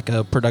together like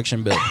a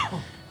production bill,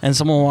 and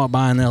someone walked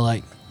by and they're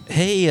like,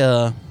 "Hey,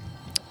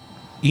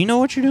 you know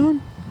what you're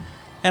doing?"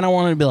 And I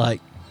wanted to be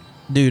like,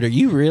 "Dude, are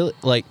you really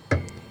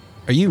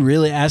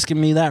asking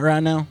me that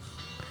right now?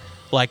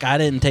 Like, I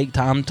didn't take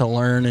time to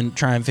learn and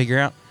try and figure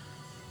out.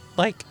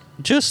 Like,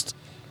 just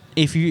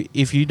if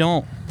you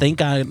don't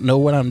think I know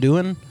what I'm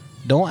doing,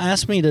 don't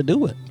ask me to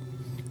do it.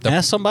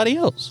 Ask somebody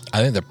else."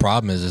 I think the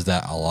problem is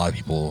that a lot of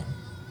people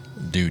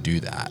do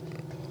that.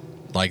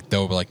 Like,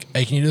 they'll be like,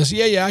 "Hey, can you do this?"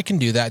 Yeah, I can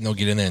do that. And they'll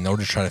get in there and they'll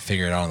just try to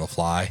figure it out on the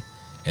fly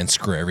and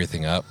screw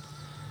everything up.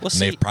 Well,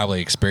 And they've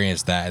probably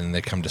experienced that, and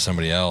they come to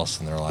somebody else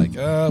and they're like,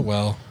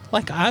 well.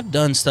 Like, I've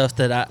done stuff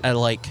that I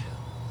like,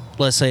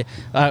 let's say,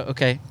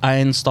 okay, I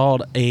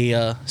installed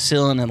a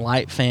ceiling and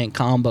light fan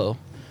combo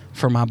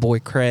for my boy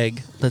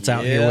Craig that's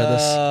out here with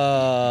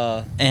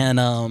us.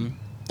 And,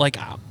 like,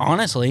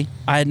 honestly,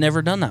 I had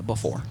never done that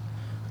before.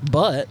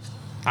 But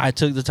I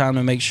took the time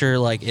to make sure,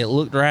 like, it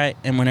looked right.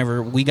 And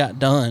whenever we got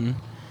done,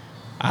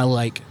 I,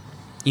 like,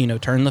 you know,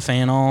 turned the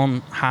fan on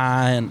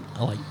high and,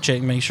 like,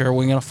 check, make sure it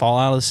wasn't going to fall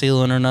out of the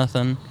ceiling or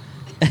nothing.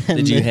 And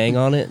Did you hang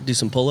on it? Do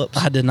some pull-ups?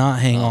 I did not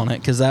hang on it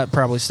because that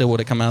probably still would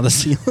have come out of the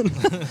ceiling.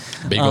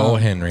 Big old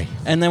Henry.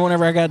 And then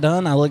whenever I got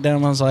done, I looked down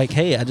and I was like,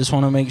 "Hey, I just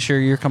want to make sure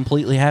you're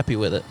completely happy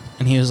with it."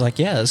 And he was like,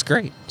 "Yeah, it's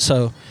great."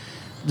 So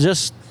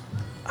just,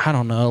 I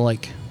don't know,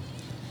 like,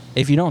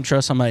 if you don't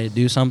trust somebody to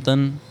do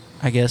something,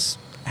 I guess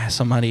ask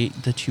somebody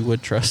that you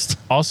would trust.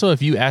 Also,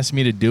 if you ask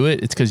me to do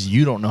it, it's because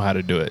you don't know how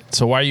to do it.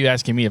 So why are you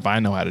asking me if I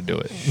know how to do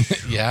it?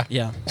 Yeah.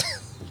 Yeah.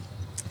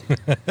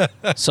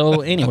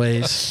 So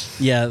anyways,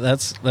 yeah,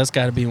 that's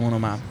got to be one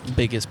of my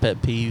biggest pet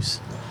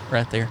peeves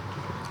right there.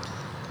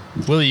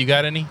 Willie, you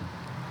got any?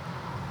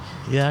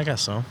 Yeah, I got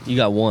some. You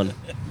got one.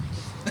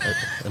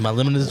 Am I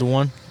limited to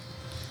one?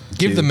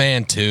 Give the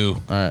man 2.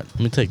 All right, let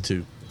me take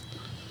 2.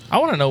 I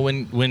want to know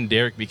when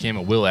Derek became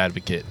a will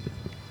advocate.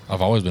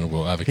 I've always been a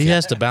will advocate. He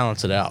has to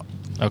balance it out.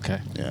 Okay.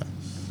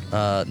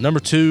 Yeah. Number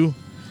 2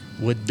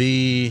 would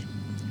be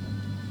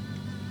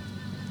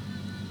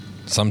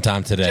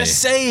sometime today.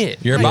 Just say it.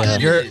 You're Like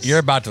about it is. you're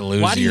about to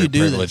lose Why do your you do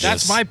that? privileges.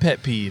 That's my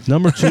pet peeve.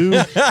 number 2.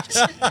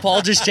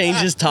 Paul just changed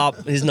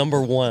his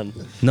number 1.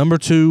 Number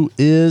 2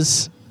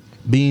 is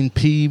being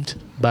peeved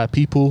by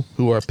people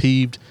who are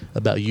peeved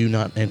about you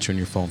not answering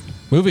your phone.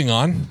 Moving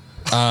on.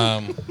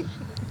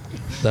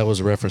 That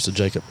was a reference to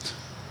Jacob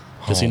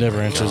because he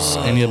never answers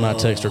any of my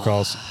text or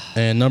calls.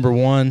 And number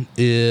 1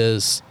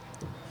 is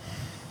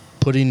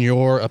putting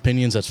your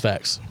opinions as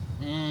facts.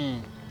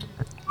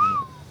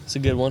 It's a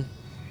good one.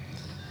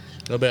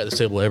 Nobody at this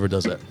table ever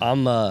does that.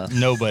 I'm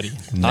Nobody.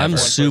 I'm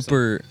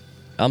super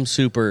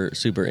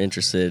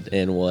interested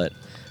in what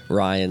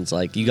Ryan's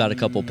like. You got a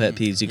couple pet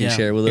peeves you can Yeah.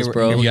 share with us, Here-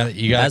 bro? here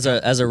you got-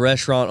 as a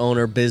restaurant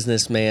owner,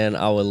 businessman,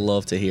 I would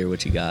love to hear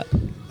what you got.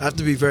 I have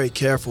to be very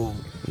careful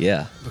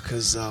Yeah.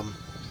 because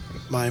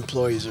my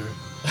employees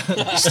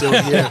are still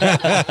here.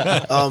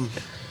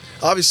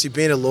 Obviously,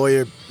 being a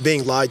lawyer,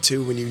 being lied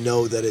to when you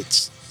know that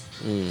it's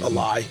a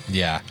lie.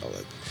 Yeah.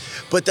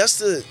 But that's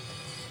the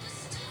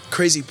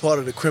crazy part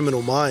of the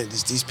criminal mind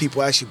is these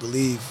people actually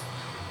believe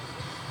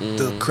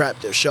the crap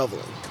they're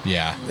shoveling.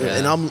 Yeah.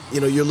 And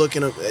you're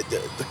looking at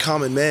the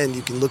common man,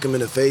 you can look him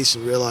in the face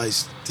and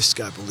realize this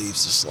guy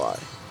believes this lie.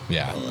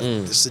 Yeah.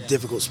 It's a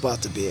difficult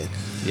spot to be in.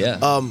 Yeah.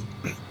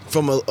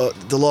 From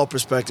the law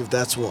perspective,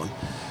 that's one.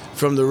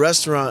 From the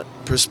restaurant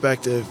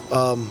perspective,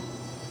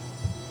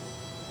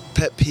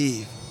 pet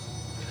peeve,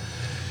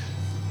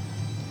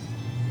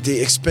 the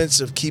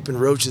expense of keeping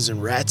roaches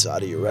and rats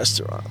out of your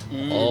restaurant.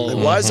 Oh,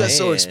 Like, why is that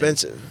so man.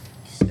 expensive?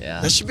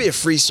 Yeah. That should be a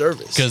free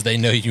service. Because they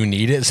know you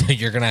need it, so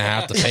you're gonna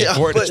have to pay Yeah,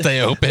 for it to but, stay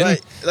open.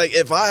 Like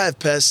if I have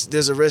pests,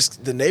 there's a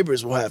risk the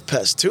neighbors will have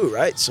pests too,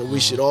 right? So we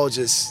should all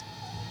just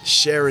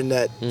share in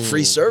that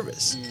free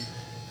service.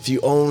 If you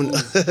own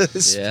a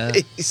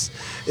space,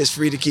 it's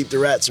free to keep the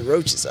rats and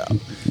roaches out.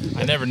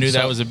 I never knew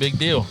that was a big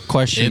deal.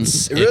 Question.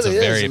 It's It really a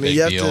is. very I mean, big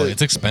you have deal. to-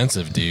 It's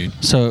expensive, dude.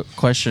 So,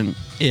 question: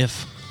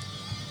 if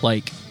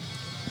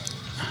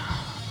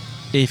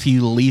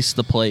you lease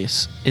the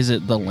place, is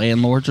it the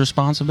landlord's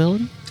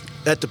responsibility?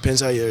 That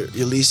depends how your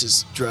lease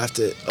is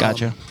drafted.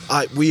 Gotcha.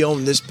 We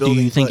own this Do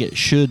building. you think but- it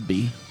should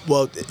be?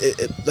 Well,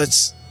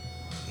 let's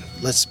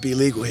be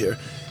legal here.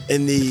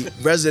 In the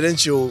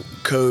residential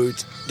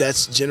code,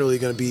 that's generally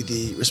going to be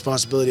the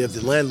responsibility of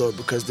the landlord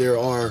because there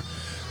are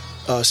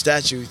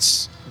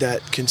statutes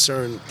that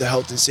concern the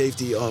health and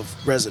safety of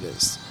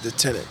residents, the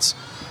tenants.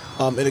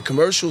 In a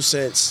commercial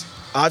sense,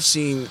 I've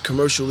seen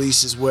commercial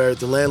leases where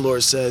the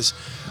landlord says,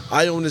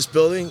 I own this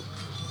building,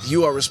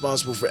 you are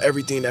responsible for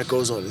everything that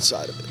goes on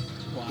inside of it.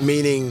 Wow.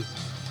 Meaning,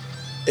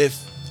 if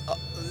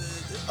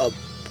a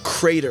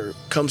crater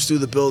comes through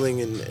the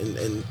building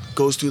and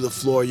goes through the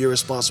floor, you're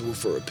responsible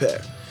for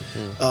repair.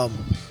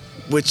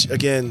 Which,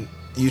 again,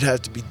 you'd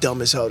have to be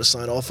dumb as hell to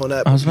sign off on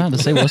that. I was about to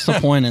say, what's the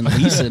point in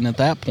leasing at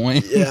that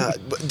point? Yeah,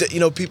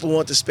 but people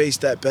want the space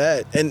that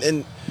bad,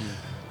 and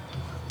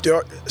there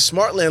are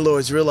smart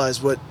landlords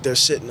realize what they're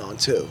sitting on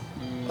too.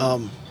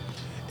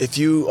 if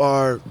you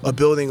are a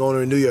building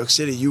owner in New York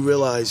City, you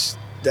realize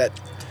that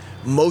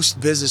most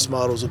business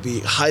models will be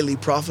highly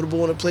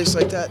profitable in a place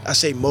like that. I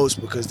say most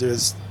because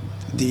there's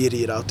the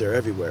idiot out there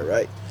everywhere,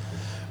 right?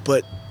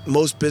 But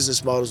most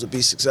business models will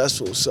be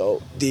successful.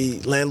 So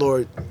the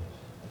landlord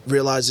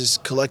realizes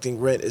collecting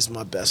rent is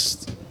my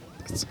best.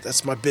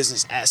 That's my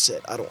business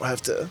asset. I don't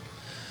have to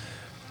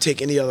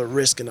take any other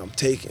risk than I'm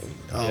taking.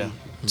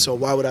 So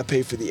why would I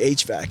pay for the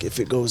HVAC? If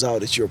it goes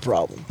out, it's your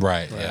problem.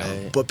 Right.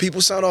 Yeah. But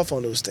people sound off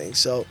on those things.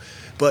 So,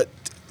 but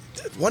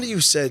one of you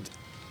said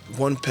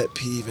one pet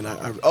peeve, and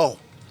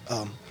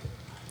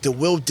the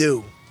will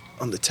do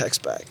on the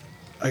text back.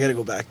 I got to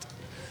go back.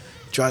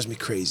 It drives me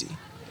crazy.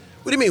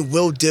 What do you mean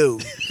will do?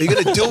 Are you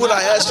going to do what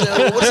I asked you?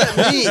 What does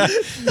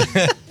that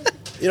mean?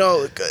 You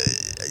know,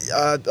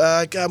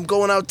 I'm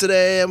going out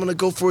today. I'm going to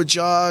go for a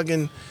jog,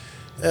 and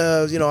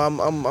you know,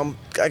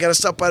 I got to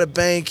stop by the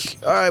bank.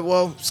 All right,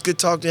 well, it's good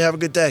talking to you. Have a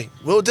good day.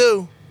 Will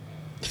do.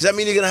 Does that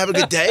mean you're going to have a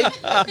good day?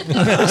 What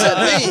does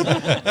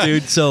that mean?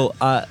 Dude, so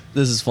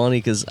this is funny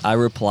because I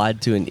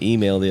replied to an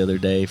email the other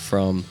day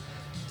from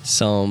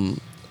some,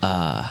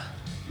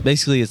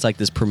 basically it's like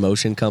this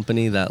promotion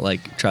company that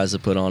like tries to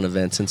put on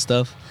events and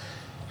stuff.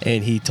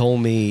 And he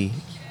told me,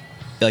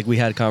 like we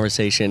had a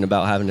conversation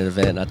about having an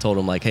event. And I told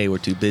him like, hey, we're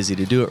too busy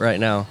to do it right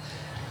now.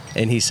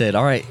 And he said,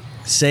 all right,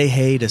 say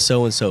hey to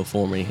so-and-so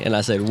for me. And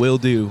I said, will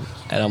do.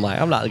 And I'm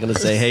like, I'm not going to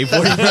say hey for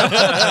you, bro.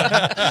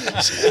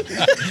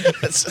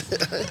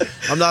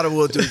 I'm not a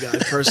will do guy,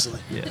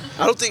 personally. Yeah.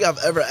 I don't think I've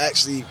ever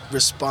actually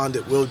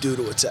responded will do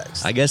to a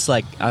text. I guess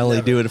like I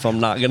only do it if I'm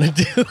not going to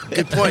do it.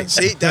 Good point.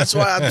 See, that's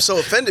why I'm so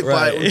offended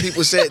by it when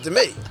people say it to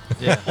me.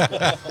 Yeah,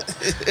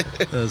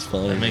 That's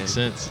funny. that makes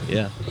sense.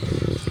 Yeah.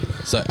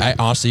 So I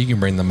honestly, you can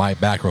bring the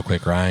mic back real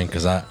quick, Ryan,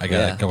 because I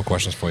got a couple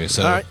questions for you.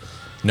 So All right.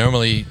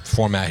 normally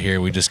format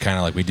here, we just kind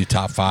of like we do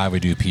top five,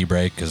 we do pee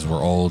break because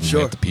we're old and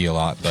Sure. we have to pee a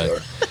lot.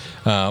 But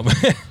Sure.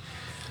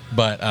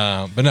 but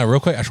no, real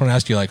quick, I just want to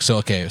ask you like,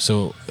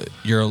 so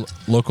you're a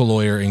local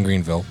lawyer in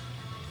Greenville,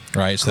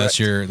 right? So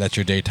Correct. that's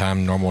your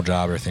daytime normal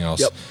job, everything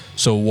else. Yep.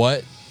 So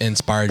what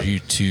inspired you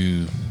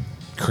to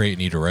create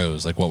Nita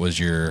Rose? Like, what was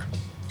your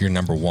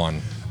number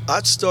one?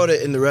 I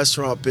started in the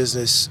restaurant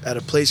business at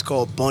a place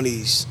called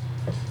Bunny's,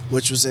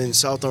 which was in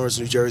South Orange,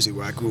 New Jersey,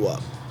 where I grew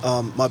up.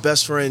 My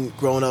best friend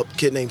growing up, a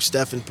kid named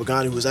Stephen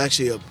Pagani, who was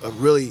actually a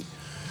really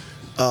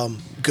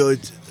good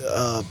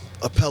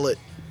appellate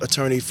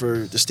attorney for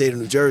the state of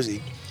New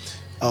Jersey.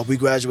 We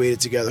graduated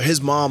together.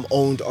 His mom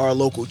owned our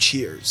local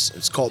Cheers.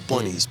 It's called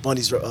Bunny's.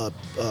 Bunny's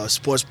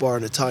sports bar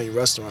and Italian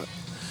restaurant.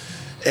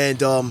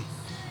 And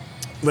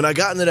when I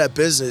got into that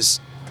business,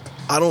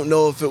 I don't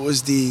know if it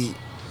was the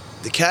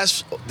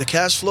cash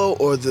flow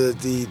or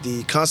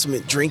the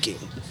consummate drinking,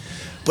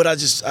 but I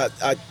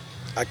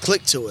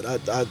clicked to it.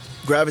 I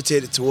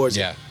gravitated towards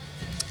it.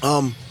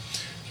 I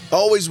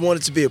always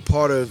wanted to be a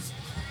part of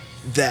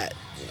that.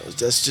 You know,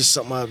 that's just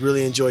something I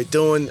really enjoyed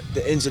doing.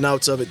 The ins and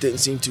outs of it didn't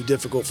seem too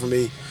difficult for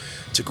me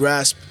to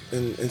grasp,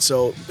 and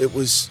so it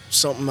was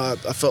something I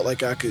felt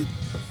like I could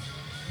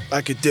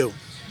do.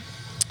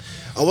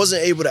 I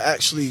wasn't able to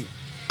actually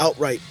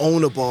outright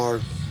own a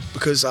bar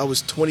because I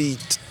was 20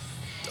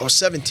 or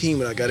 17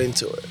 when I got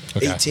into it.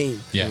 Okay. 18.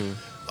 Yeah.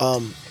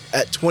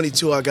 At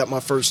 22, I got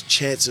my first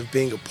chance of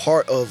being a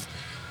part of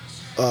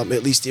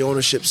at least the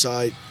ownership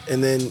side,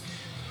 and then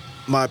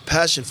my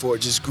passion for it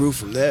just grew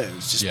from there.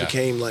 It just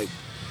became like,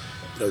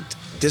 you know,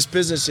 this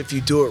business, if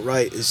you do it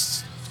right,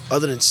 is,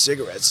 other than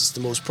cigarettes, it's the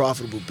most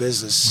profitable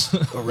business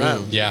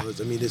around. Yeah. You know?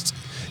 I mean,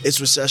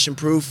 it's recession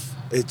proof.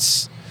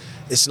 It's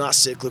not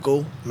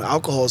cyclical. I mean,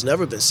 alcohol's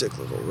never been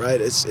cyclical, right?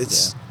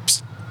 It's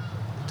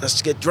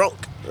let's get drunk,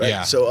 right?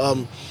 Yeah.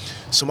 So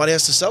somebody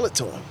has to sell it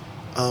to them.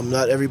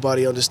 Not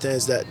everybody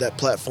understands that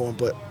platform,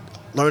 but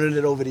learning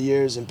it over the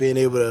years and being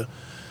able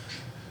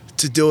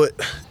to do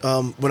it.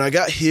 When I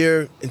got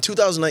here in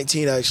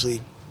 2019,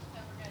 actually,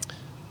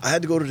 I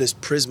had to go to this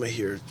Prisma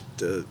here,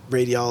 the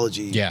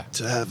radiology,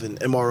 to have an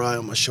MRI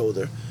on my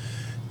shoulder,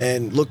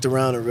 and looked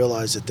around and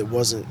realized that there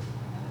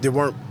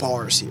weren't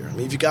bars here. I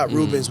mean, if you got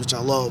Rubens, which I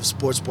love,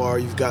 sports bar,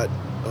 you've got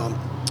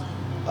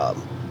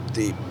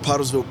the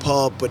Pottersville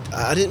Pub, but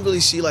I didn't really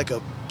see like a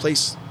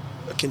place,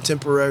 a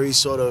contemporary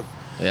sort of,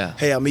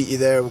 hey, I'll meet you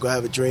there, we'll go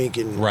have a drink,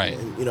 and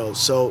you know,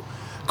 so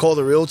called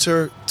a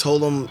realtor,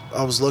 told him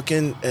I was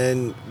looking,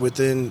 and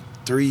within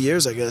 3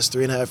 years, I guess,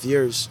 3.5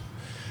 years,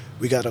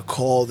 we got a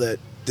call that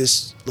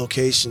this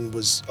location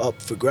was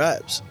up for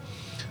grabs.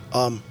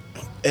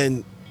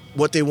 And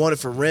what they wanted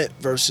for rent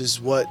versus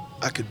what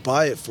I could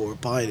buy it for,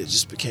 buying it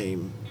just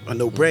became a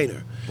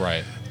no-brainer.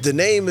 Right. The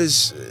name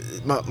is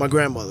my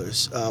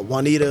grandmother's.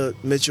 Juanita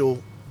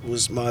Mitchell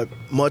was my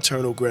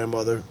maternal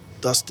grandmother,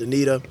 thus the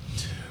Nita.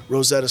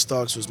 Rosetta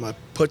Starks was my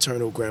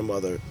paternal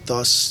grandmother,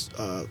 thus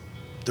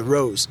the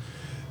Rose.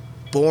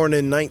 Born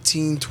in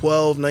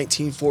 1912,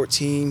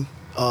 1914,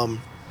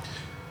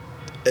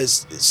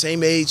 as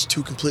same age,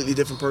 two completely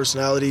different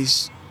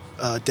personalities.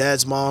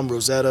 Dad's mom,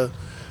 Rosetta,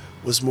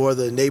 was more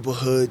the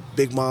neighborhood,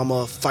 big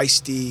mama,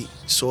 feisty,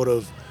 sort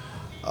of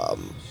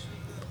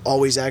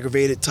always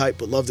aggravated type,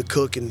 but loved to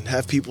cook and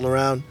have people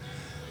around.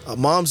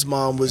 Mom's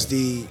mom was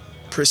the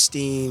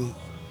pristine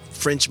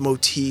French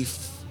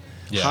motif,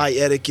 high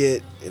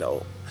etiquette,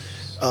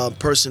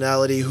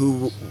 personality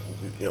who,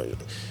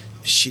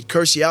 she'd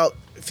curse you out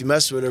if you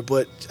mess with her,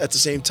 but at the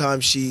same time,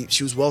 she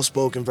was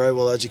well-spoken, very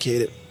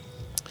well-educated.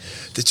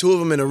 The two of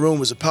them in a room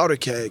was a powder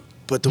keg,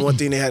 but the one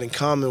thing they had in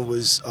common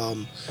was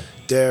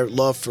their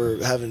love for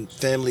having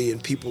family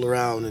and people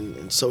around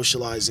and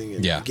socializing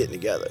and getting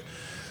together.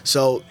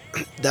 So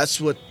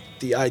that's what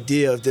the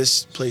idea of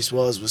this place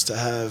was to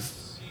have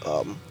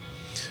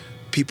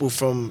people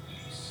from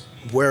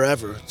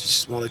wherever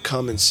just want to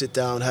come and sit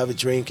down, have a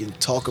drink, and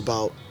talk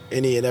about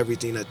any and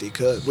everything that they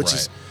could, which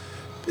is,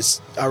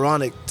 it's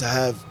ironic to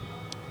have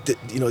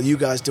you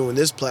guys doing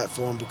this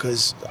platform,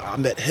 because I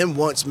met him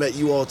once, met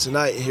you all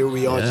tonight, and here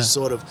we are just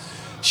sort of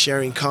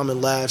sharing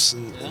common laughs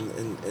and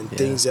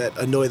things that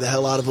annoy the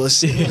hell out of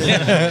us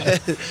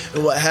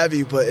and what have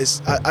you.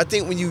 But I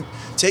think when you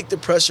take the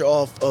pressure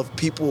off of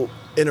people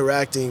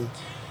interacting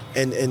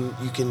and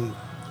you can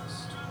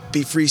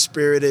be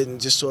free-spirited and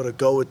just sort of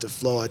go with the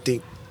flow, I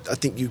think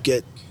you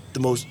get the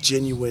most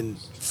genuine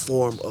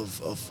form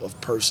of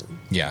person.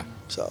 Yeah.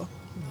 So.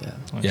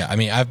 Yeah, I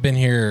mean, I've been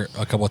here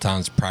a couple of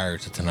times prior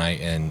to tonight,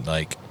 and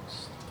like,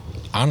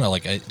 I don't know,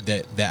 like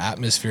the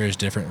atmosphere is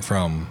different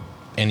from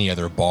any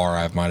other bar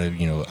I've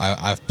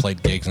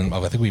played gigs, and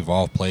I think we've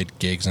all played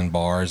gigs in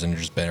bars and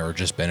just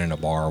been in a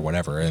bar or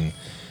whatever, and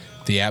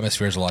the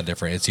atmosphere is a lot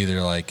different. It's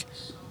either like,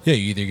 you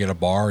either get a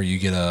bar or you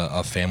get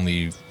a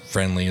family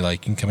friendly,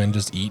 like you can come in,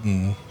 just eat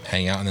and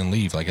hang out and then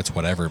leave, like it's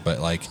whatever. But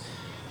like,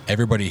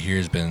 everybody here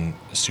has been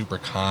super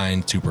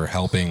kind, super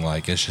helping.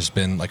 Like, it's just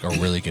been like a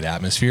really good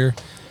atmosphere.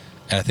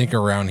 And I think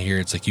around here,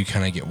 it's like you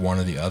kind of get one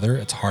or the other.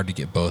 It's hard to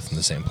get both in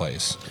the same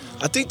place.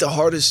 I think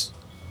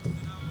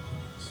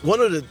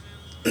one of the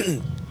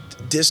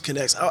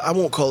disconnects, I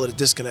won't call it a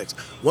disconnect,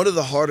 one of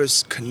the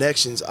hardest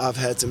connections I've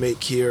had to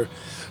make here,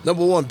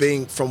 number one,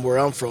 being from where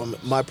I'm from,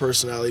 my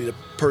personality, the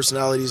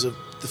personalities of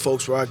the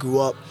folks where I grew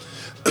up,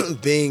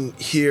 being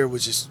here,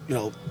 which is,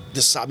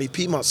 the South. I mean,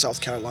 Piedmont,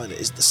 South Carolina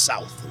is the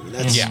South. I mean,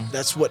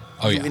 that's what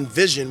you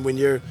envision when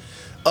you're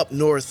up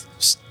north,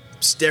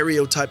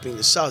 stereotyping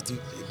the South.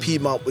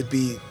 Piedmont would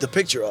be the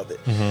picture of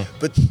it.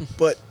 Mm-hmm.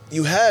 But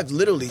you have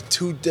literally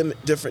two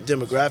different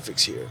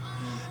demographics here.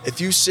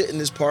 If you sit in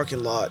this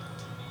parking lot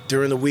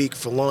during the week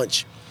for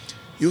lunch,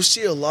 you'll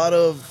see a lot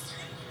of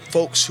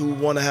folks who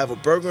want to have a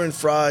burger and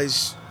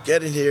fries,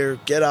 get in here,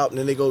 get out, and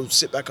then they go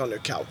sit back on their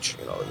couch.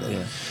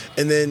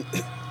 And then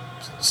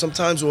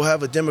sometimes we'll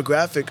have a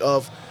demographic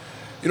of,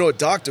 a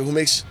doctor who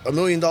makes $1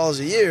 million a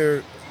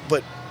year,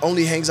 but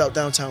only hangs out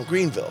downtown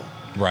Greenville.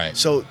 Right.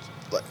 So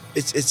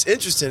it's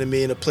interesting to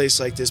me in a place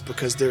like this,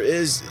 because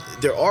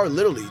there are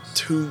literally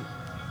two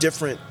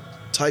different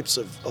types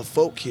of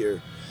folk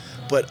here,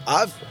 but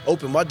I've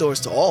opened my doors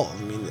to all.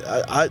 I mean,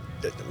 I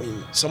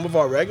mean, some of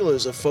our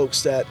regulars are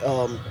folks that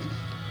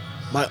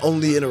my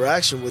only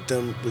interaction with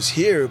them was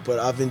here, but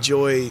I've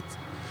enjoyed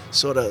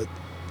sort of.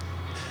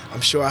 I'm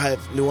sure I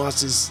have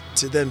nuances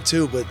to them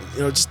too, but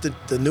just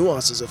the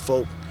nuances of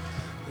folk,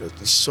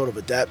 sort of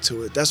adapt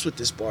to it. That's what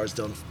this bar's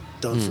done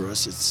for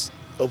us. It's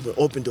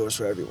open doors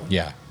for everyone.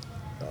 Yeah.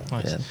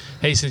 Nice.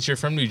 Hey, since you're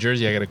from New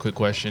Jersey, I got a quick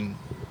question.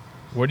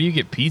 Where do you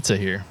get pizza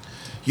here?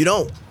 You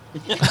don't.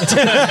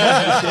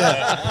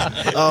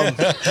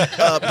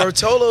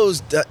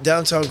 Bertolo's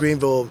downtown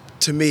Greenville,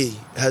 to me,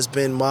 has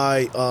been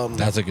my.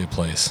 That's a good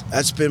place.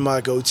 That's been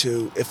my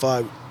go-to. If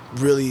I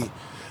really,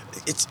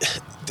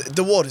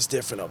 the water's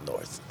different up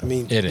north. I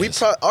mean,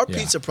 our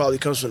pizza probably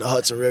comes from the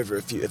Hudson River.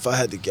 If I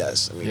had to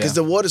guess, because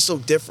the water's so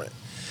different.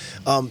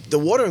 The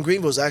water in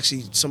Greenville is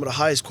actually some of the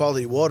highest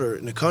quality water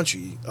in the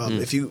country.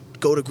 If you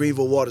go to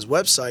Greenville Water's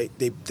website,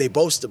 they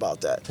boast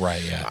about that.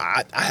 Right,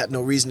 yeah. I have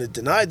no reason to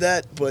deny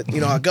that, but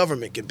our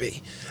government can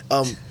be.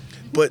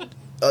 But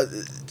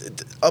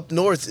up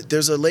north,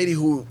 there's a lady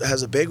who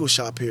has a bagel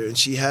shop here, and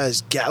she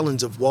has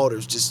gallons of water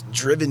just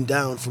driven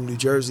down from New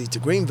Jersey to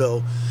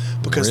Greenville,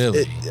 because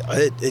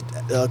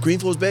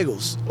Greenville's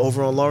Bagels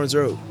over on Lawrence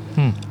Road.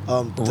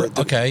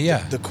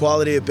 The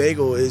quality of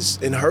bagel is,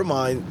 in her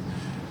mind,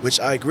 which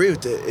I agree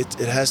with it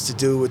has to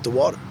do with the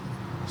water.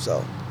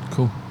 So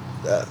cool.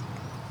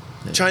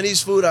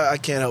 Chinese food, I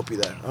can't help you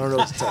there. I don't know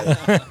what to tell you.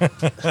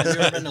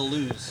 You're going to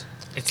lose.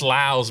 It's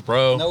Laos,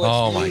 bro. No,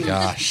 oh my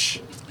gosh.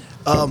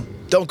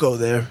 Don't go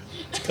there.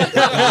 You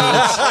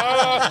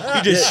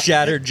just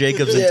shattered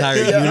Jacob's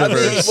entire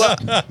universe.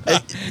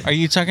 Are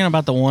you talking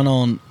about the one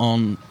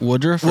on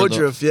Woodruff?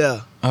 Woodruff,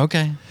 yeah.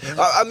 Okay.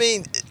 I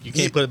mean, You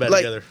can't put it back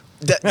together.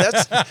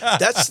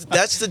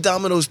 That's the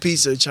Domino's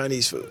pizza of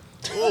Chinese food.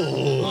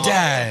 Ooh.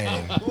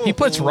 Dang. He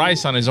puts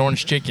rice on his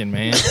orange chicken,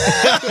 man.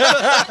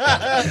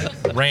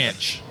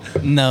 Ranch.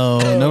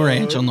 No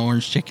ranch on the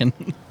orange chicken.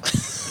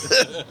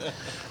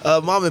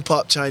 Mom and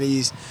pop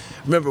Chinese.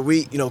 Remember,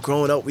 we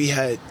growing up, we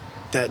had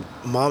that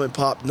mom and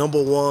pop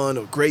number one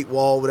or Great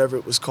Wall, whatever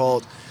it was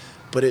called,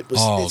 but it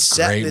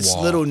sat in its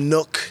little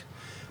nook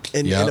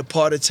in a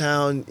part of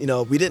town.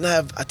 We didn't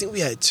have. I think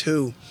we had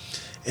two,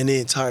 in the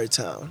entire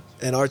town.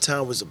 And our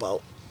town was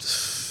about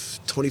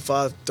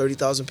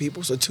 30,000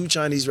 people. So 2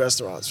 Chinese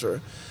restaurants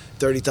for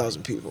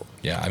 30,000 people.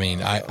 Yeah, I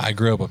mean, I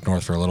grew up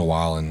north for a little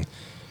while, and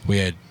we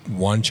had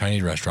one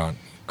Chinese restaurant,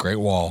 Great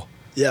Wall,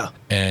 Yeah.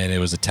 and it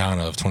was a town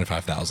of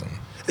 25,000.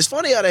 It's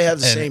funny how they have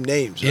the And- same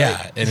names, right?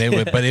 Yeah,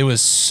 and but it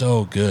was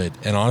so good.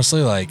 And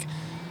honestly, like,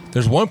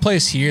 there's one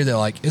place here that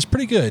like is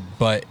pretty good,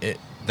 but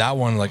that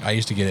one, like, I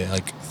used to get it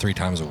like 3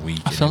 times a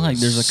week. I and feel it like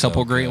was there's a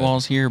couple so Great good.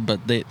 Walls here,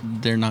 but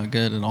they're not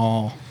good at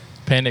all.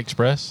 Panda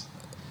Express.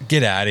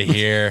 Get out of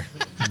here!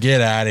 Get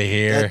out of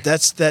here!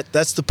 That's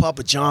the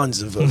Papa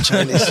John's of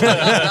Chinese.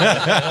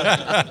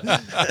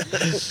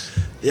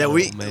 Yeah,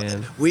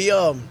 man.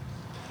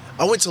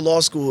 I went to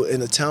law school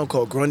in a town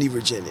called Grundy,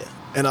 Virginia,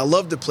 and I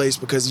loved the place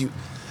because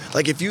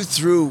if you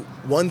threw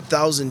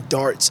 1,000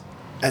 darts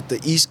at the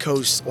East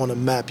Coast on a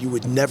map, you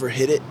would never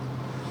hit it.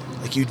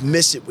 Like, you'd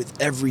miss it with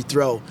every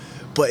throw,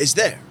 but it's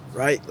there,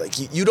 right?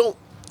 Like, you don't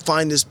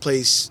find this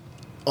place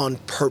on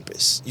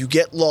purpose. You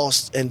get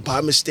lost, and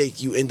by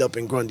mistake, you end up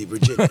in Grundy,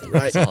 Virginia,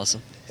 right? That's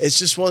awesome. It's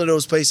just one of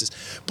those places.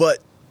 But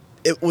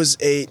it was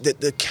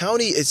the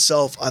county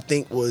itself, I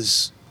think,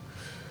 was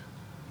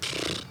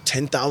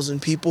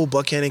 10,000 people,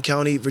 Buchanan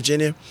County,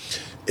 Virginia.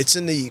 It's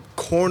in the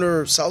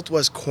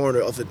southwest corner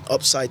of an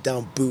upside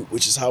down boot,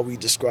 which is how we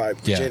describe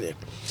Virginia.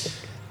 Yeah.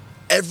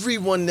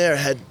 Everyone there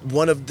had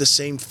one of the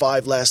same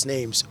 5 last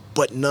names,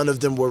 but none of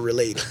them were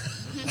related.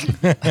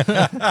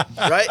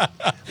 Right?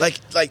 Like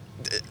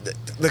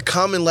the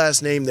common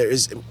last name there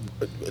is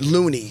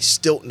Looney,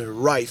 Stiltner,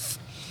 Rife.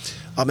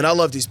 I mean, I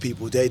love these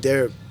people.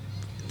 They're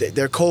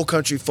cold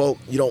country folk.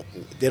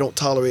 They don't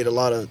tolerate a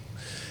lot of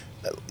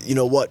you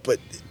know what, but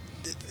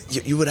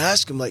you would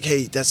ask them like,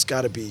 hey, that's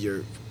got to be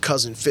your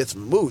cousin 5th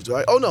removed,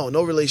 right? Oh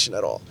no relation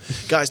at all.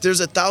 Guys, there's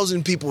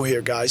 1,000 people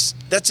here, guys.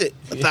 That's it,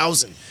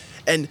 1,000.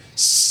 And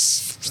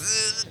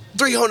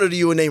 300 of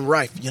you are named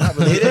Rife. You're not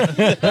related?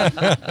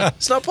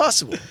 It's not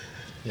possible.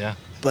 Yeah.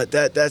 But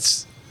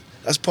that's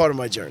part of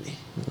my journey.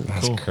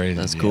 That's Cool. crazy.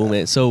 That's dude. cool,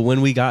 man. So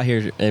when we got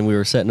here and we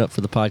were setting up for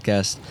the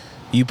podcast,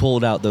 you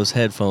pulled out those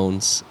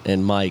headphones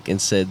and mic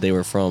and said they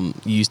were from.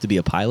 You used to be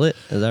a pilot.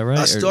 Is that right?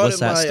 I Or started what's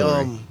that my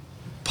story?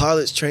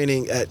 pilot's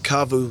training at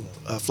Kavu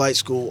Flight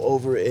School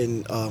over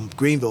in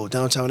Greenville,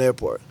 downtown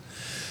airport.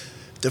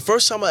 The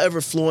first time I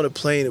ever flew on a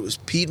plane, it was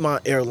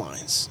Piedmont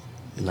Airlines.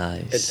 And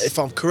Nice. if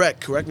I'm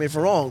correct me if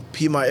I'm wrong,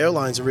 Piedmont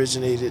Airlines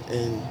originated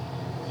in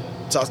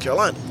South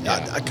Carolina.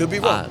 I could be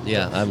wrong.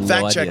 Yeah, I have no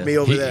Fact check idea. me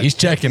over there. He's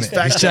checking it.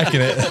 He's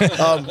checking it.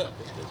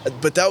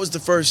 But that was the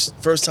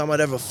first time I'd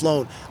ever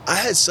flown. I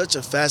had such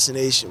a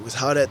fascination with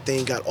how that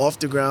thing got off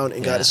the ground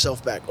and got Yeah.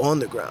 itself back on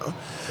the ground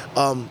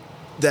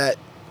that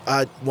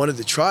I wanted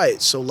to try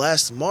it. So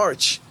last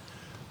March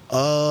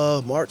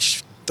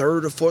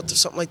 3rd or 4th or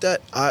something like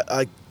that,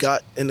 I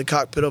got in the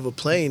cockpit of a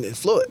plane and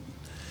flew it.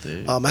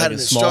 Dude. I Like had a an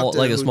small, instructor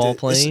like a who small did-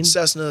 plane. It's a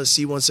Cessna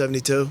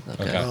C-172,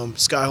 Okay.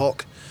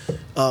 Skyhawk.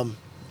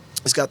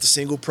 It's got the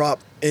single prop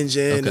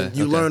engine, Okay, and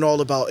you okay. learn all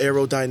about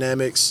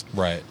aerodynamics,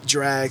 Right.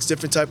 drags,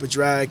 different type of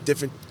drag,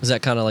 different. Is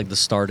that kind of like the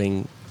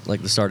starting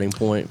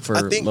point for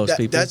I think most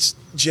people? that's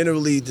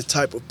generally the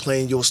type of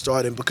plane you'll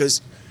start in because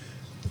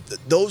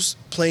those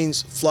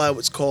planes fly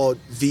what's called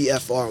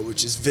VFR,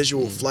 which is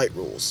Visual Flight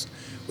Rules,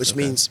 which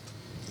means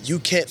you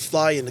can't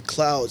fly in the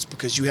clouds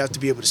because you have to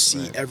be able to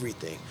see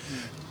everything.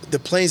 The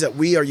planes that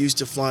we are used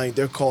to flying,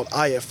 they're called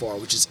IFR,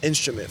 which is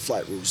Instrument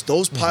Flight Rules.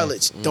 Those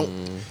pilots don't.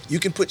 You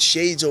can put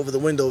shades over the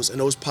windows, and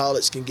those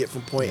pilots can get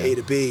from point A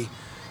to B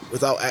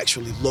without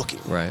actually looking.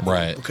 Right.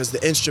 Right. Because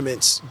the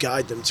instruments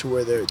guide them to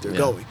where they're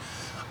going.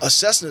 A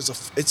Cessna is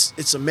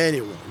it's a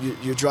manual.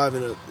 You're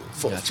driving a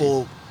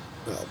Gotcha.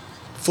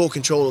 full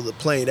control of the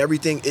plane.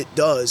 Everything it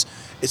does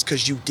is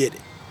because you did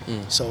it.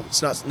 So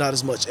it's not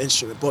as much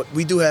instrument, but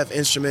we do have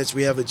instruments.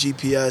 We have a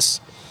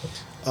GPS,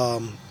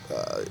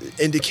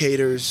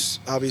 indicators,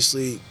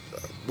 obviously,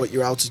 what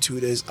your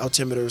altitude is,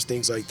 altimeters,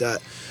 things like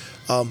that.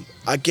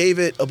 I gave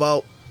it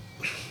about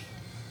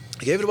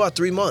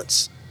 3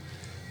 months,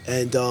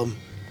 and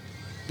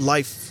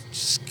life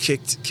just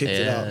kicked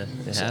it out.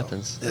 It So,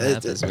 happens. yeah, It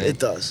happens, man. It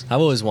does. I've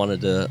always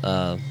wanted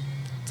to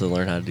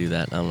learn how to do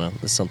that. I don't know.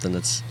 It's something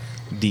that's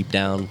deep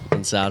down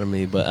inside of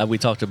me. But we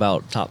talked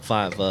about top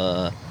 5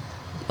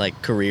 like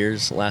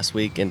careers last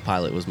week, and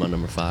pilot was my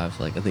number 5.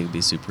 Like, I think it'd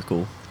be super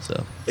cool.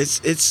 So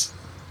It's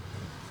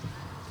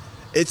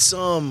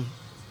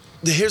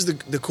here's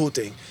the cool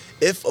thing.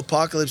 If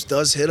apocalypse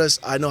does hit us,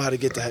 I know how to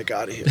get the heck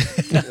out of here.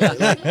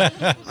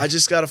 I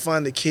just got to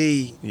find the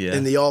key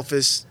in the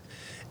office,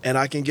 and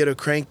I can get her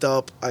cranked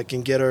up. I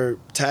can get her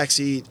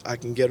taxied. I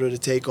can get her to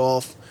take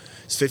off.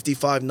 It's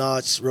 55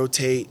 knots,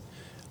 rotate,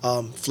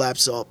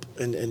 flaps up,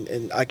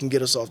 and I can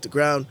get us off the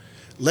ground.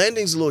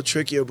 Landing's a little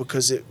trickier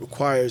because it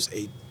requires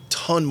a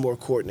ton more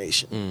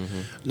coordination.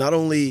 Not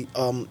only,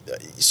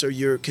 so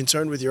you're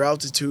concerned with your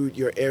altitude,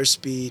 your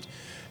airspeed,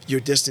 your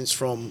distance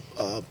from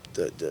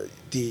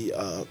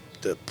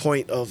the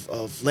point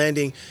of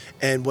landing,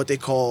 and what they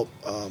call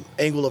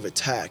angle of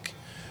attack,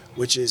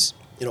 which is,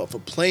 if a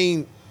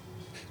plane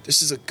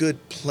this is a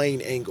good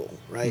plane angle,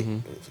 right?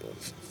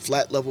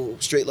 Flat level,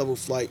 straight level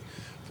flight.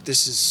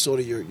 This is sort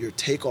of your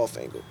takeoff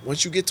angle.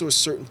 Once you get to a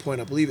certain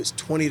point, I believe it's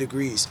 20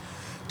 degrees,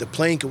 the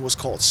plane can what's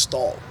called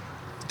stall,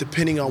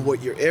 depending on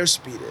what your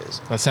airspeed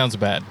is. That sounds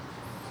bad.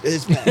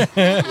 It's bad.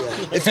 Yeah.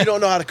 If you don't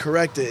know how to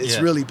correct it, it's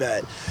really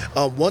bad.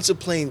 Once a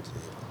plane,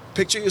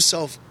 picture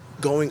yourself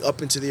going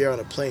up into the air on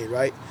a plane,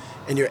 right?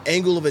 And your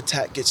angle of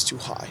attack gets too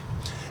high.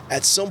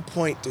 At some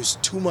point, there's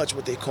too much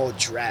what they call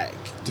drag.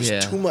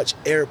 There's too much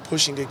air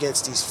pushing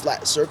against these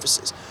flat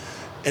surfaces.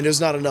 And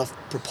there's not enough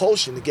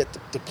propulsion to get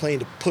the plane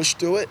to push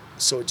through it,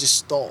 so it just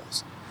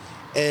stalls.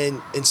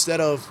 And instead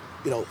of,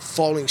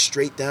 falling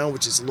straight down,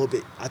 which is a little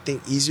bit, I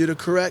think, easier to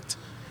correct,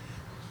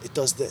 it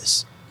does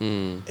this.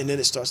 And then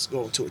it starts to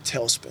go into a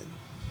tailspin.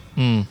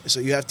 And so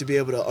you have to be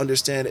able to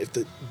understand if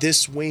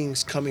this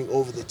wing's coming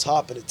over the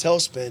top of the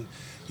tailspin,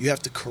 you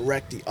have to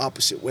correct the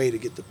opposite way to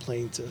get the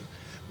plane to.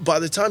 By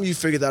the time you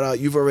figure that out,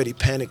 you've already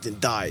panicked and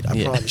died.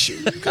 I promise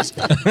you. Because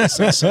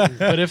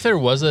but if there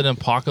was an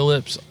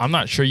apocalypse, I'm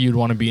not sure you'd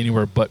want to be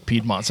anywhere but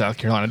Piedmont, South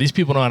Carolina. These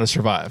people know how to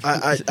survive.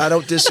 I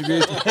don't disagree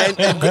with you.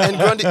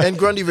 And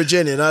Grundy,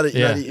 Virginia. Now that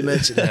you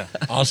mentioned it.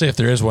 Honestly, if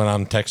there is one,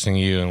 I'm texting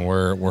you and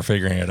we're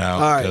figuring it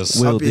out. All right.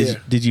 Will,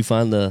 did you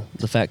find the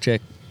fact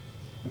check?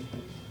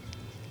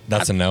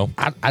 That's a no.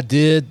 I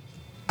did.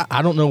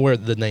 I don't know where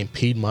the name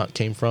Piedmont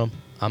came from.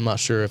 I'm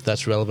not sure if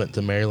that's relevant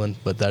to Maryland,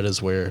 but that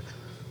is where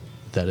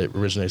that it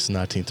originates in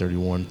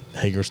 1931,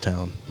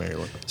 Hagerstown,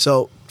 Maryland.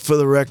 So, for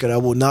the record, I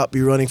will not be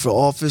running for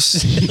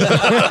office. So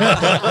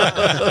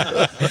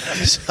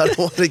I don't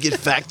want to get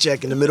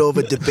fact-checked in the middle of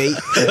a debate.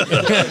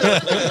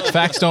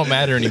 Facts don't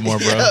matter anymore,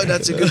 bro. Yeah,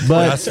 that's a good point.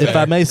 But if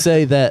I may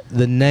say that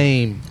the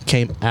name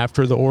came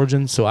after the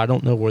origin, so I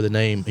don't know where the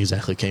name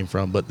exactly came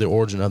from, but the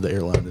origin of the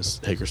airline is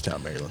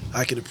Hagerstown, Maryland.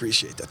 I can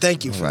appreciate that.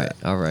 Thank you for that.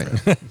 All right.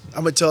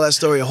 I'm going to tell that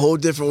story a whole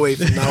different way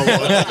from now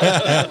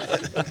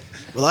on.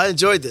 Well, I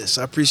enjoyed this.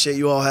 I appreciate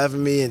you all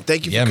having me, and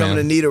thank you for coming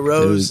to Nita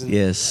Rose. Dude,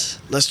 yes.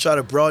 Let's try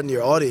to broaden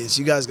your audience.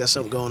 You guys got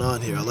something going on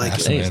here. I like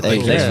it. Thanks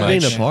Thank you for very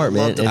being much. a part,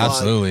 man. The vibe.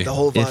 Absolutely. The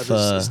whole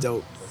vibe is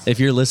dope. If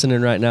you're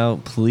listening right now,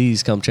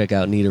 please come check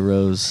out Nita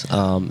Rose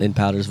in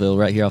Powdersville,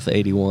 right here off of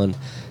 81.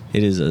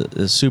 It is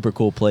a super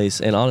cool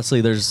place, and honestly,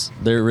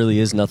 there really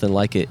is nothing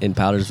like it in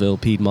Powdersville,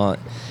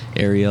 Piedmont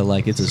area.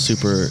 Like, it's a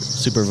super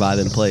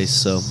vibing place.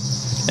 So.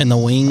 And the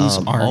wings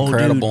are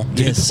incredible.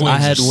 Dude, yes, the wings I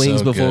had are wings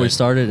so before we good.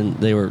 started, and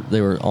they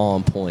were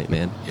on point,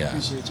 man. Yeah.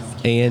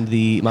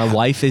 And my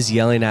wife is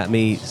yelling at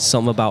me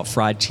something about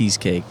fried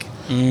cheesecake.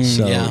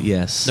 So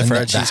yes, The And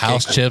fried the cheesecake.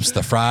 house chips,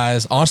 the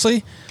fries.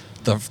 Honestly,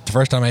 the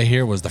first time I ate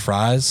here was the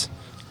fries.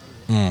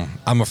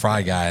 I'm a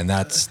fry guy, and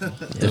that's.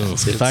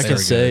 If I can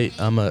say,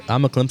 I'm a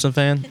Clemson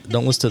fan.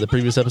 Don't listen to the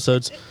previous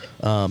episodes,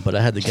 but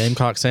I had the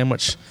Gamecock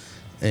sandwich,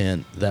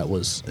 and that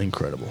was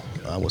incredible.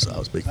 I was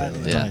a big fan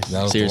of that. yeah.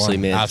 That was the Seriously,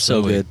 one. man,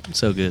 Absolutely.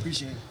 so good.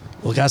 Appreciate it.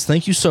 Well, guys,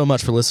 thank you so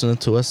much for listening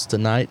to us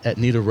tonight at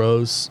Nita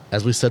Rose.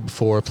 As we said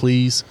before,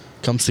 please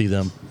come see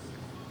them.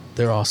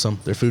 They're awesome.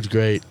 Their food's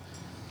great,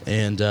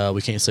 and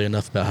we can't say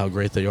enough about how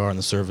great they are, and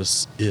the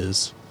service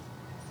is.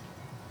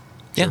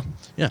 Yeah.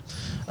 Yeah.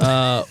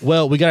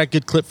 Well, we got a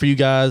good clip for you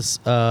guys.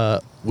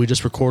 We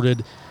just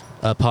recorded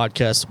a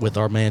podcast with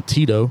our man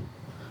Tito,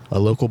 a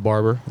local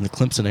barber in the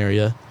Clemson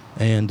area,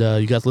 and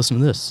you guys listen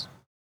to this.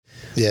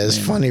 Yeah, it's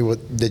funny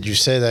that you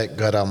say that.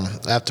 Got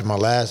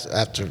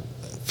after a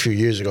few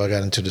years ago, I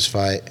got into this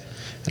fight,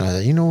 and I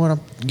said, you know what, I'm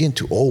getting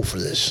too old for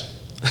this,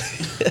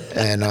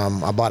 and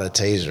I bought a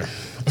taser,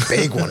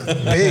 big one.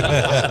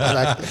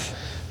 Like,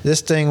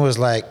 this thing was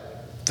like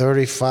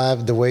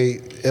 35.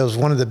 It was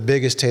one of the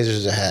biggest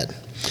tasers I had.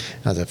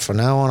 And I said, from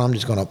now on, I'm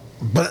just gonna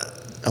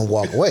and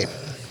walk away.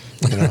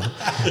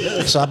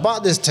 So I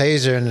bought this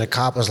taser, and the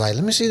cop was like,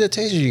 let me see the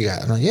taser you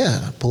got. I'm like,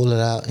 yeah. I pulled it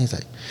out.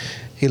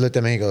 He looked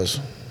at me, he goes,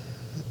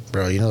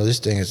 bro, this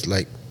thing is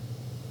like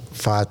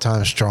 5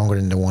 times stronger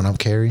than the one I'm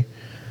carrying.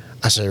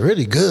 I said,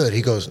 really good?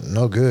 He goes,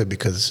 no good,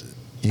 because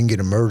you can get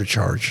a murder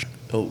charge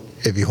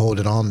if you hold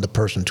it on the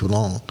person too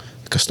long.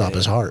 It could stop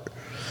his heart.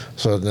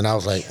 So then I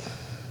was like,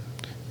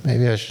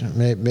 maybe I should.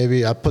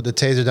 Maybe I put the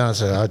taser down and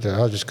said,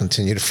 I'll just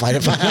continue to fight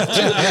if I have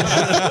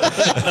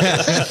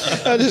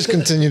to. I'll just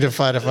continue to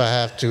fight if I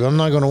have to. I'm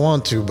not going to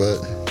want to,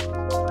 but.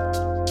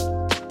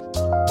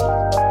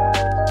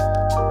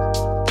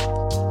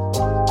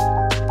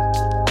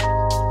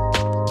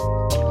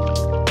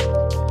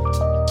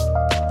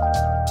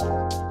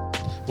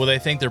 Well, they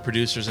think they're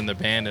producers in the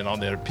band and all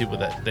the other people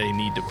that they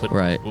need to put.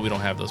 Right. But we don't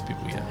have those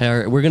people yet. All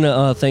right, we're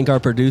gonna thank our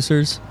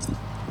producers,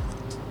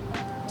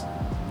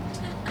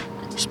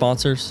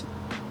 sponsors.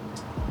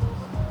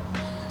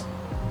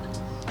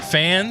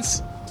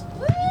 Fans.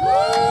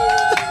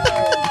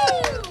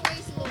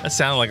 That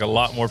sounded like a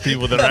lot more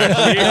people than are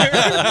actually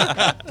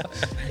here.